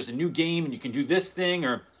thing? There's a new game and you can do this thing.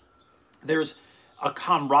 Or there's a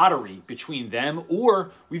camaraderie between them.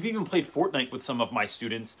 Or we've even played Fortnite with some of my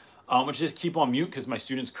students, which just keep on mute because my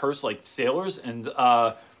students curse like sailors. And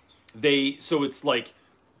so it's like,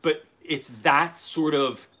 but it's that sort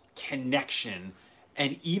of connection.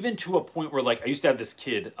 And even to a point where, like, I used to have this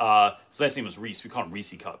kid, his last name was Reese. We call him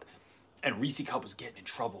Reese Cup. And Reese Cup was getting in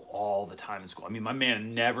trouble all the time in school. I mean, my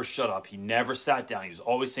man never shut up. He never sat down. He was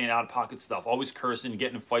always saying out-of-pocket stuff, always cursing,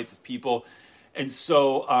 getting in fights with people. And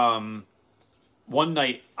so one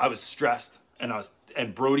night I was stressed,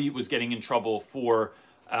 and Brody was getting in trouble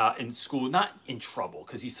in school. Not in trouble,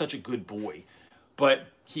 because he's such a good boy. But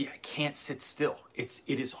he can't sit still. It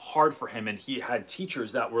is hard for him. And he had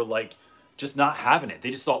teachers that were like, just not having it. They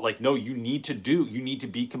just thought like, no, you need to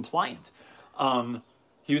be compliant.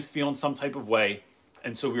 He was feeling some type of way.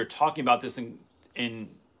 And so we were talking about this in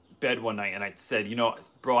bed one night. And I said,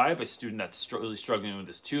 bro, I have a student that's really struggling with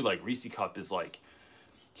this too. Like Reese Cup is like,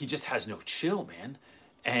 he just has no chill, man.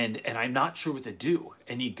 And I'm not sure what to do.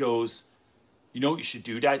 And he goes, you know what you should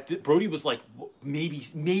do, Dad? Brody was like maybe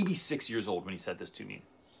 6 years old when he said this to me.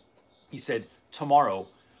 He said, tomorrow,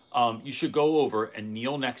 you should go over and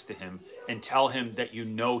kneel next to him and tell him that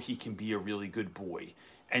he can be a really good boy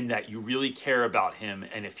and that you really care about him.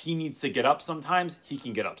 And if he needs to get up sometimes, he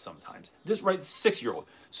can get up sometimes. This right, 6-year-old.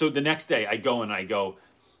 So the next day I go,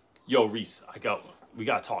 yo, Reese, we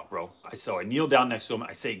got to talk, bro. So I kneel down next to him.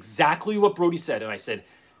 I say exactly what Brody said. And I said,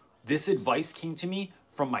 this advice came to me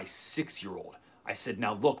from my 6-year-old. I said,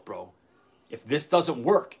 now look, bro, if this doesn't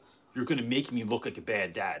work, you're going to make me look like a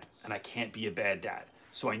bad dad. And I can't be a bad dad.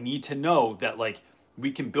 So I need to know that like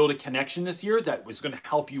we can build a connection this year that was going to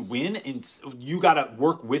help you win. And you got to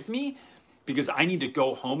work with me because I need to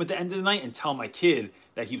go home at the end of the night and tell my kid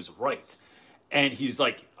that he was right. And he's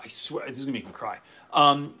like, I swear, this is going to make him cry.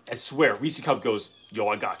 I swear, Reese Cup goes, yo,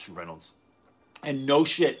 I got you, Reynolds. And no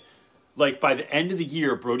shit, like by the end of the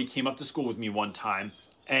year, Brody came up to school with me one time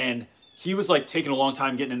and he was like taking a long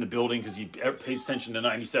time getting in the building because he pays attention to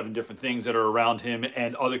 97 different things that are around him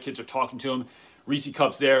and other kids are talking to him. Reese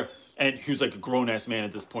Cup's there, and he was like a grown-ass man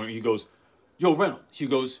at this point. He goes, yo, Reynolds. He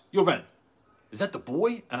goes, yo, Ren, is that the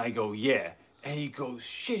boy? And I go, yeah. And he goes,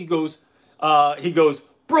 shit. He goes,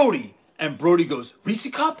 Brody. And Brody goes, Reese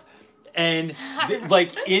Cup? And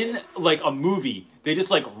like in like a movie, they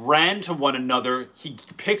just like ran to one another. He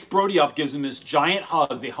picks Brody up, gives him this giant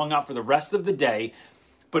hug. They hung out for the rest of the day.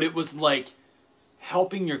 But it was like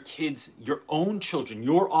helping your kids, your own children,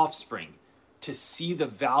 your offspring, to see the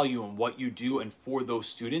value in what you do and for those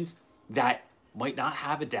students that might not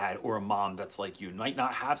have a dad or a mom that's like you, might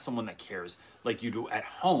not have someone that cares like you do at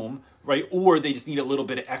home, right? Or they just need a little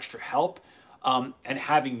bit of extra help. And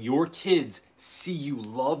having your kids see you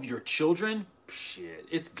love your children, shit,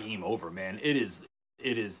 it's game over, man. It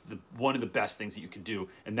is one of the best things that you can do,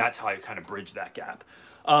 and that's how I kind of bridge that gap.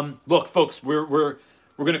 Look, folks, we're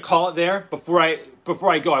gonna call it there. Before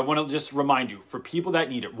I go, I want to just remind you, for people that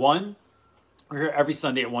need it, one, we're here every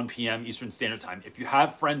Sunday at 1 p.m. Eastern Standard Time. If you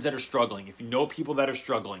have friends that are struggling, if you know people that are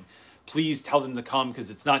struggling, please tell them to come because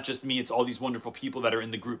it's not just me, it's all these wonderful people that are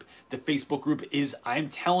in the group. The Facebook group is, I'm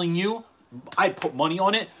telling you, I put money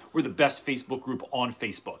on it, we're the best Facebook group on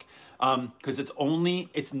Facebook. Because it's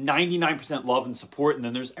 99% love and support, and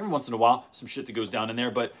then there's every once in a while some shit that goes down in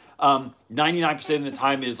there, but 99% of the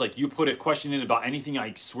time is like you put a question in about anything,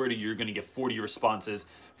 I swear to you, you're going to get 40 responses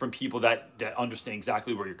from people that understand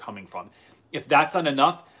exactly where you're coming from. If that's not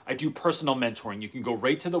enough, I do personal mentoring. You can go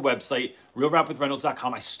right to the website,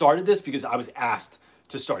 realrapwithreynolds.com. I started this because I was asked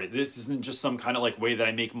to start it. This isn't just some kind of like way that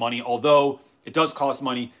I make money, although it does cost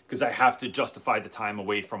money because I have to justify the time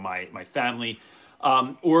away from my family.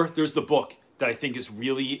 Or there's the book that I think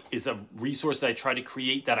is a resource that I try to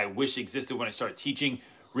create that I wish existed when I started teaching.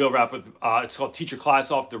 Real Rap with it's called Teach Your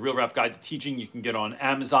Class Off, the Real Rap Guide to Teaching. You can get on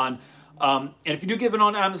Amazon. And if you do give it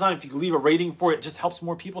on Amazon, if you can leave a rating for it, it just helps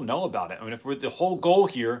more people know about it. I mean, the whole goal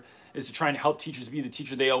here is to try and help teachers be the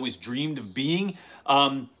teacher they always dreamed of being,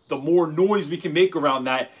 the more noise we can make around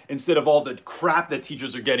that instead of all the crap that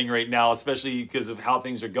teachers are getting right now, especially because of how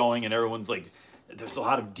things are going and everyone's like, there's a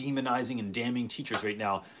lot of demonizing and damning teachers right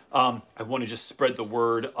now. I want to just spread the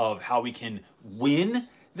word of how we can win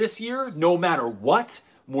this year, no matter what,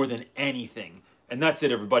 more than anything. And that's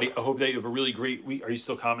it, everybody. I hope that you have a really great week. Are you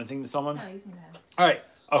still commenting to someone? No, you can go. All right.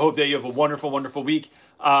 I hope that you have a wonderful, wonderful week.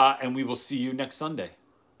 And we will see you next Sunday.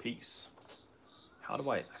 Peace. I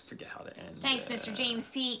forget how to end. Thanks, Mr. James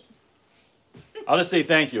Pete. I'll just say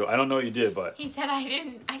thank you. I don't know what you did, but He said I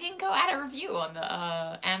didn't go add a review on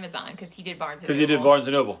the Amazon because he did Barnes and Noble. because you did Barnes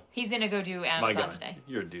and Noble. He's gonna go do Amazon My God, today.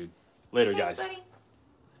 you're a dude. Later, Thanks, guys. buddy.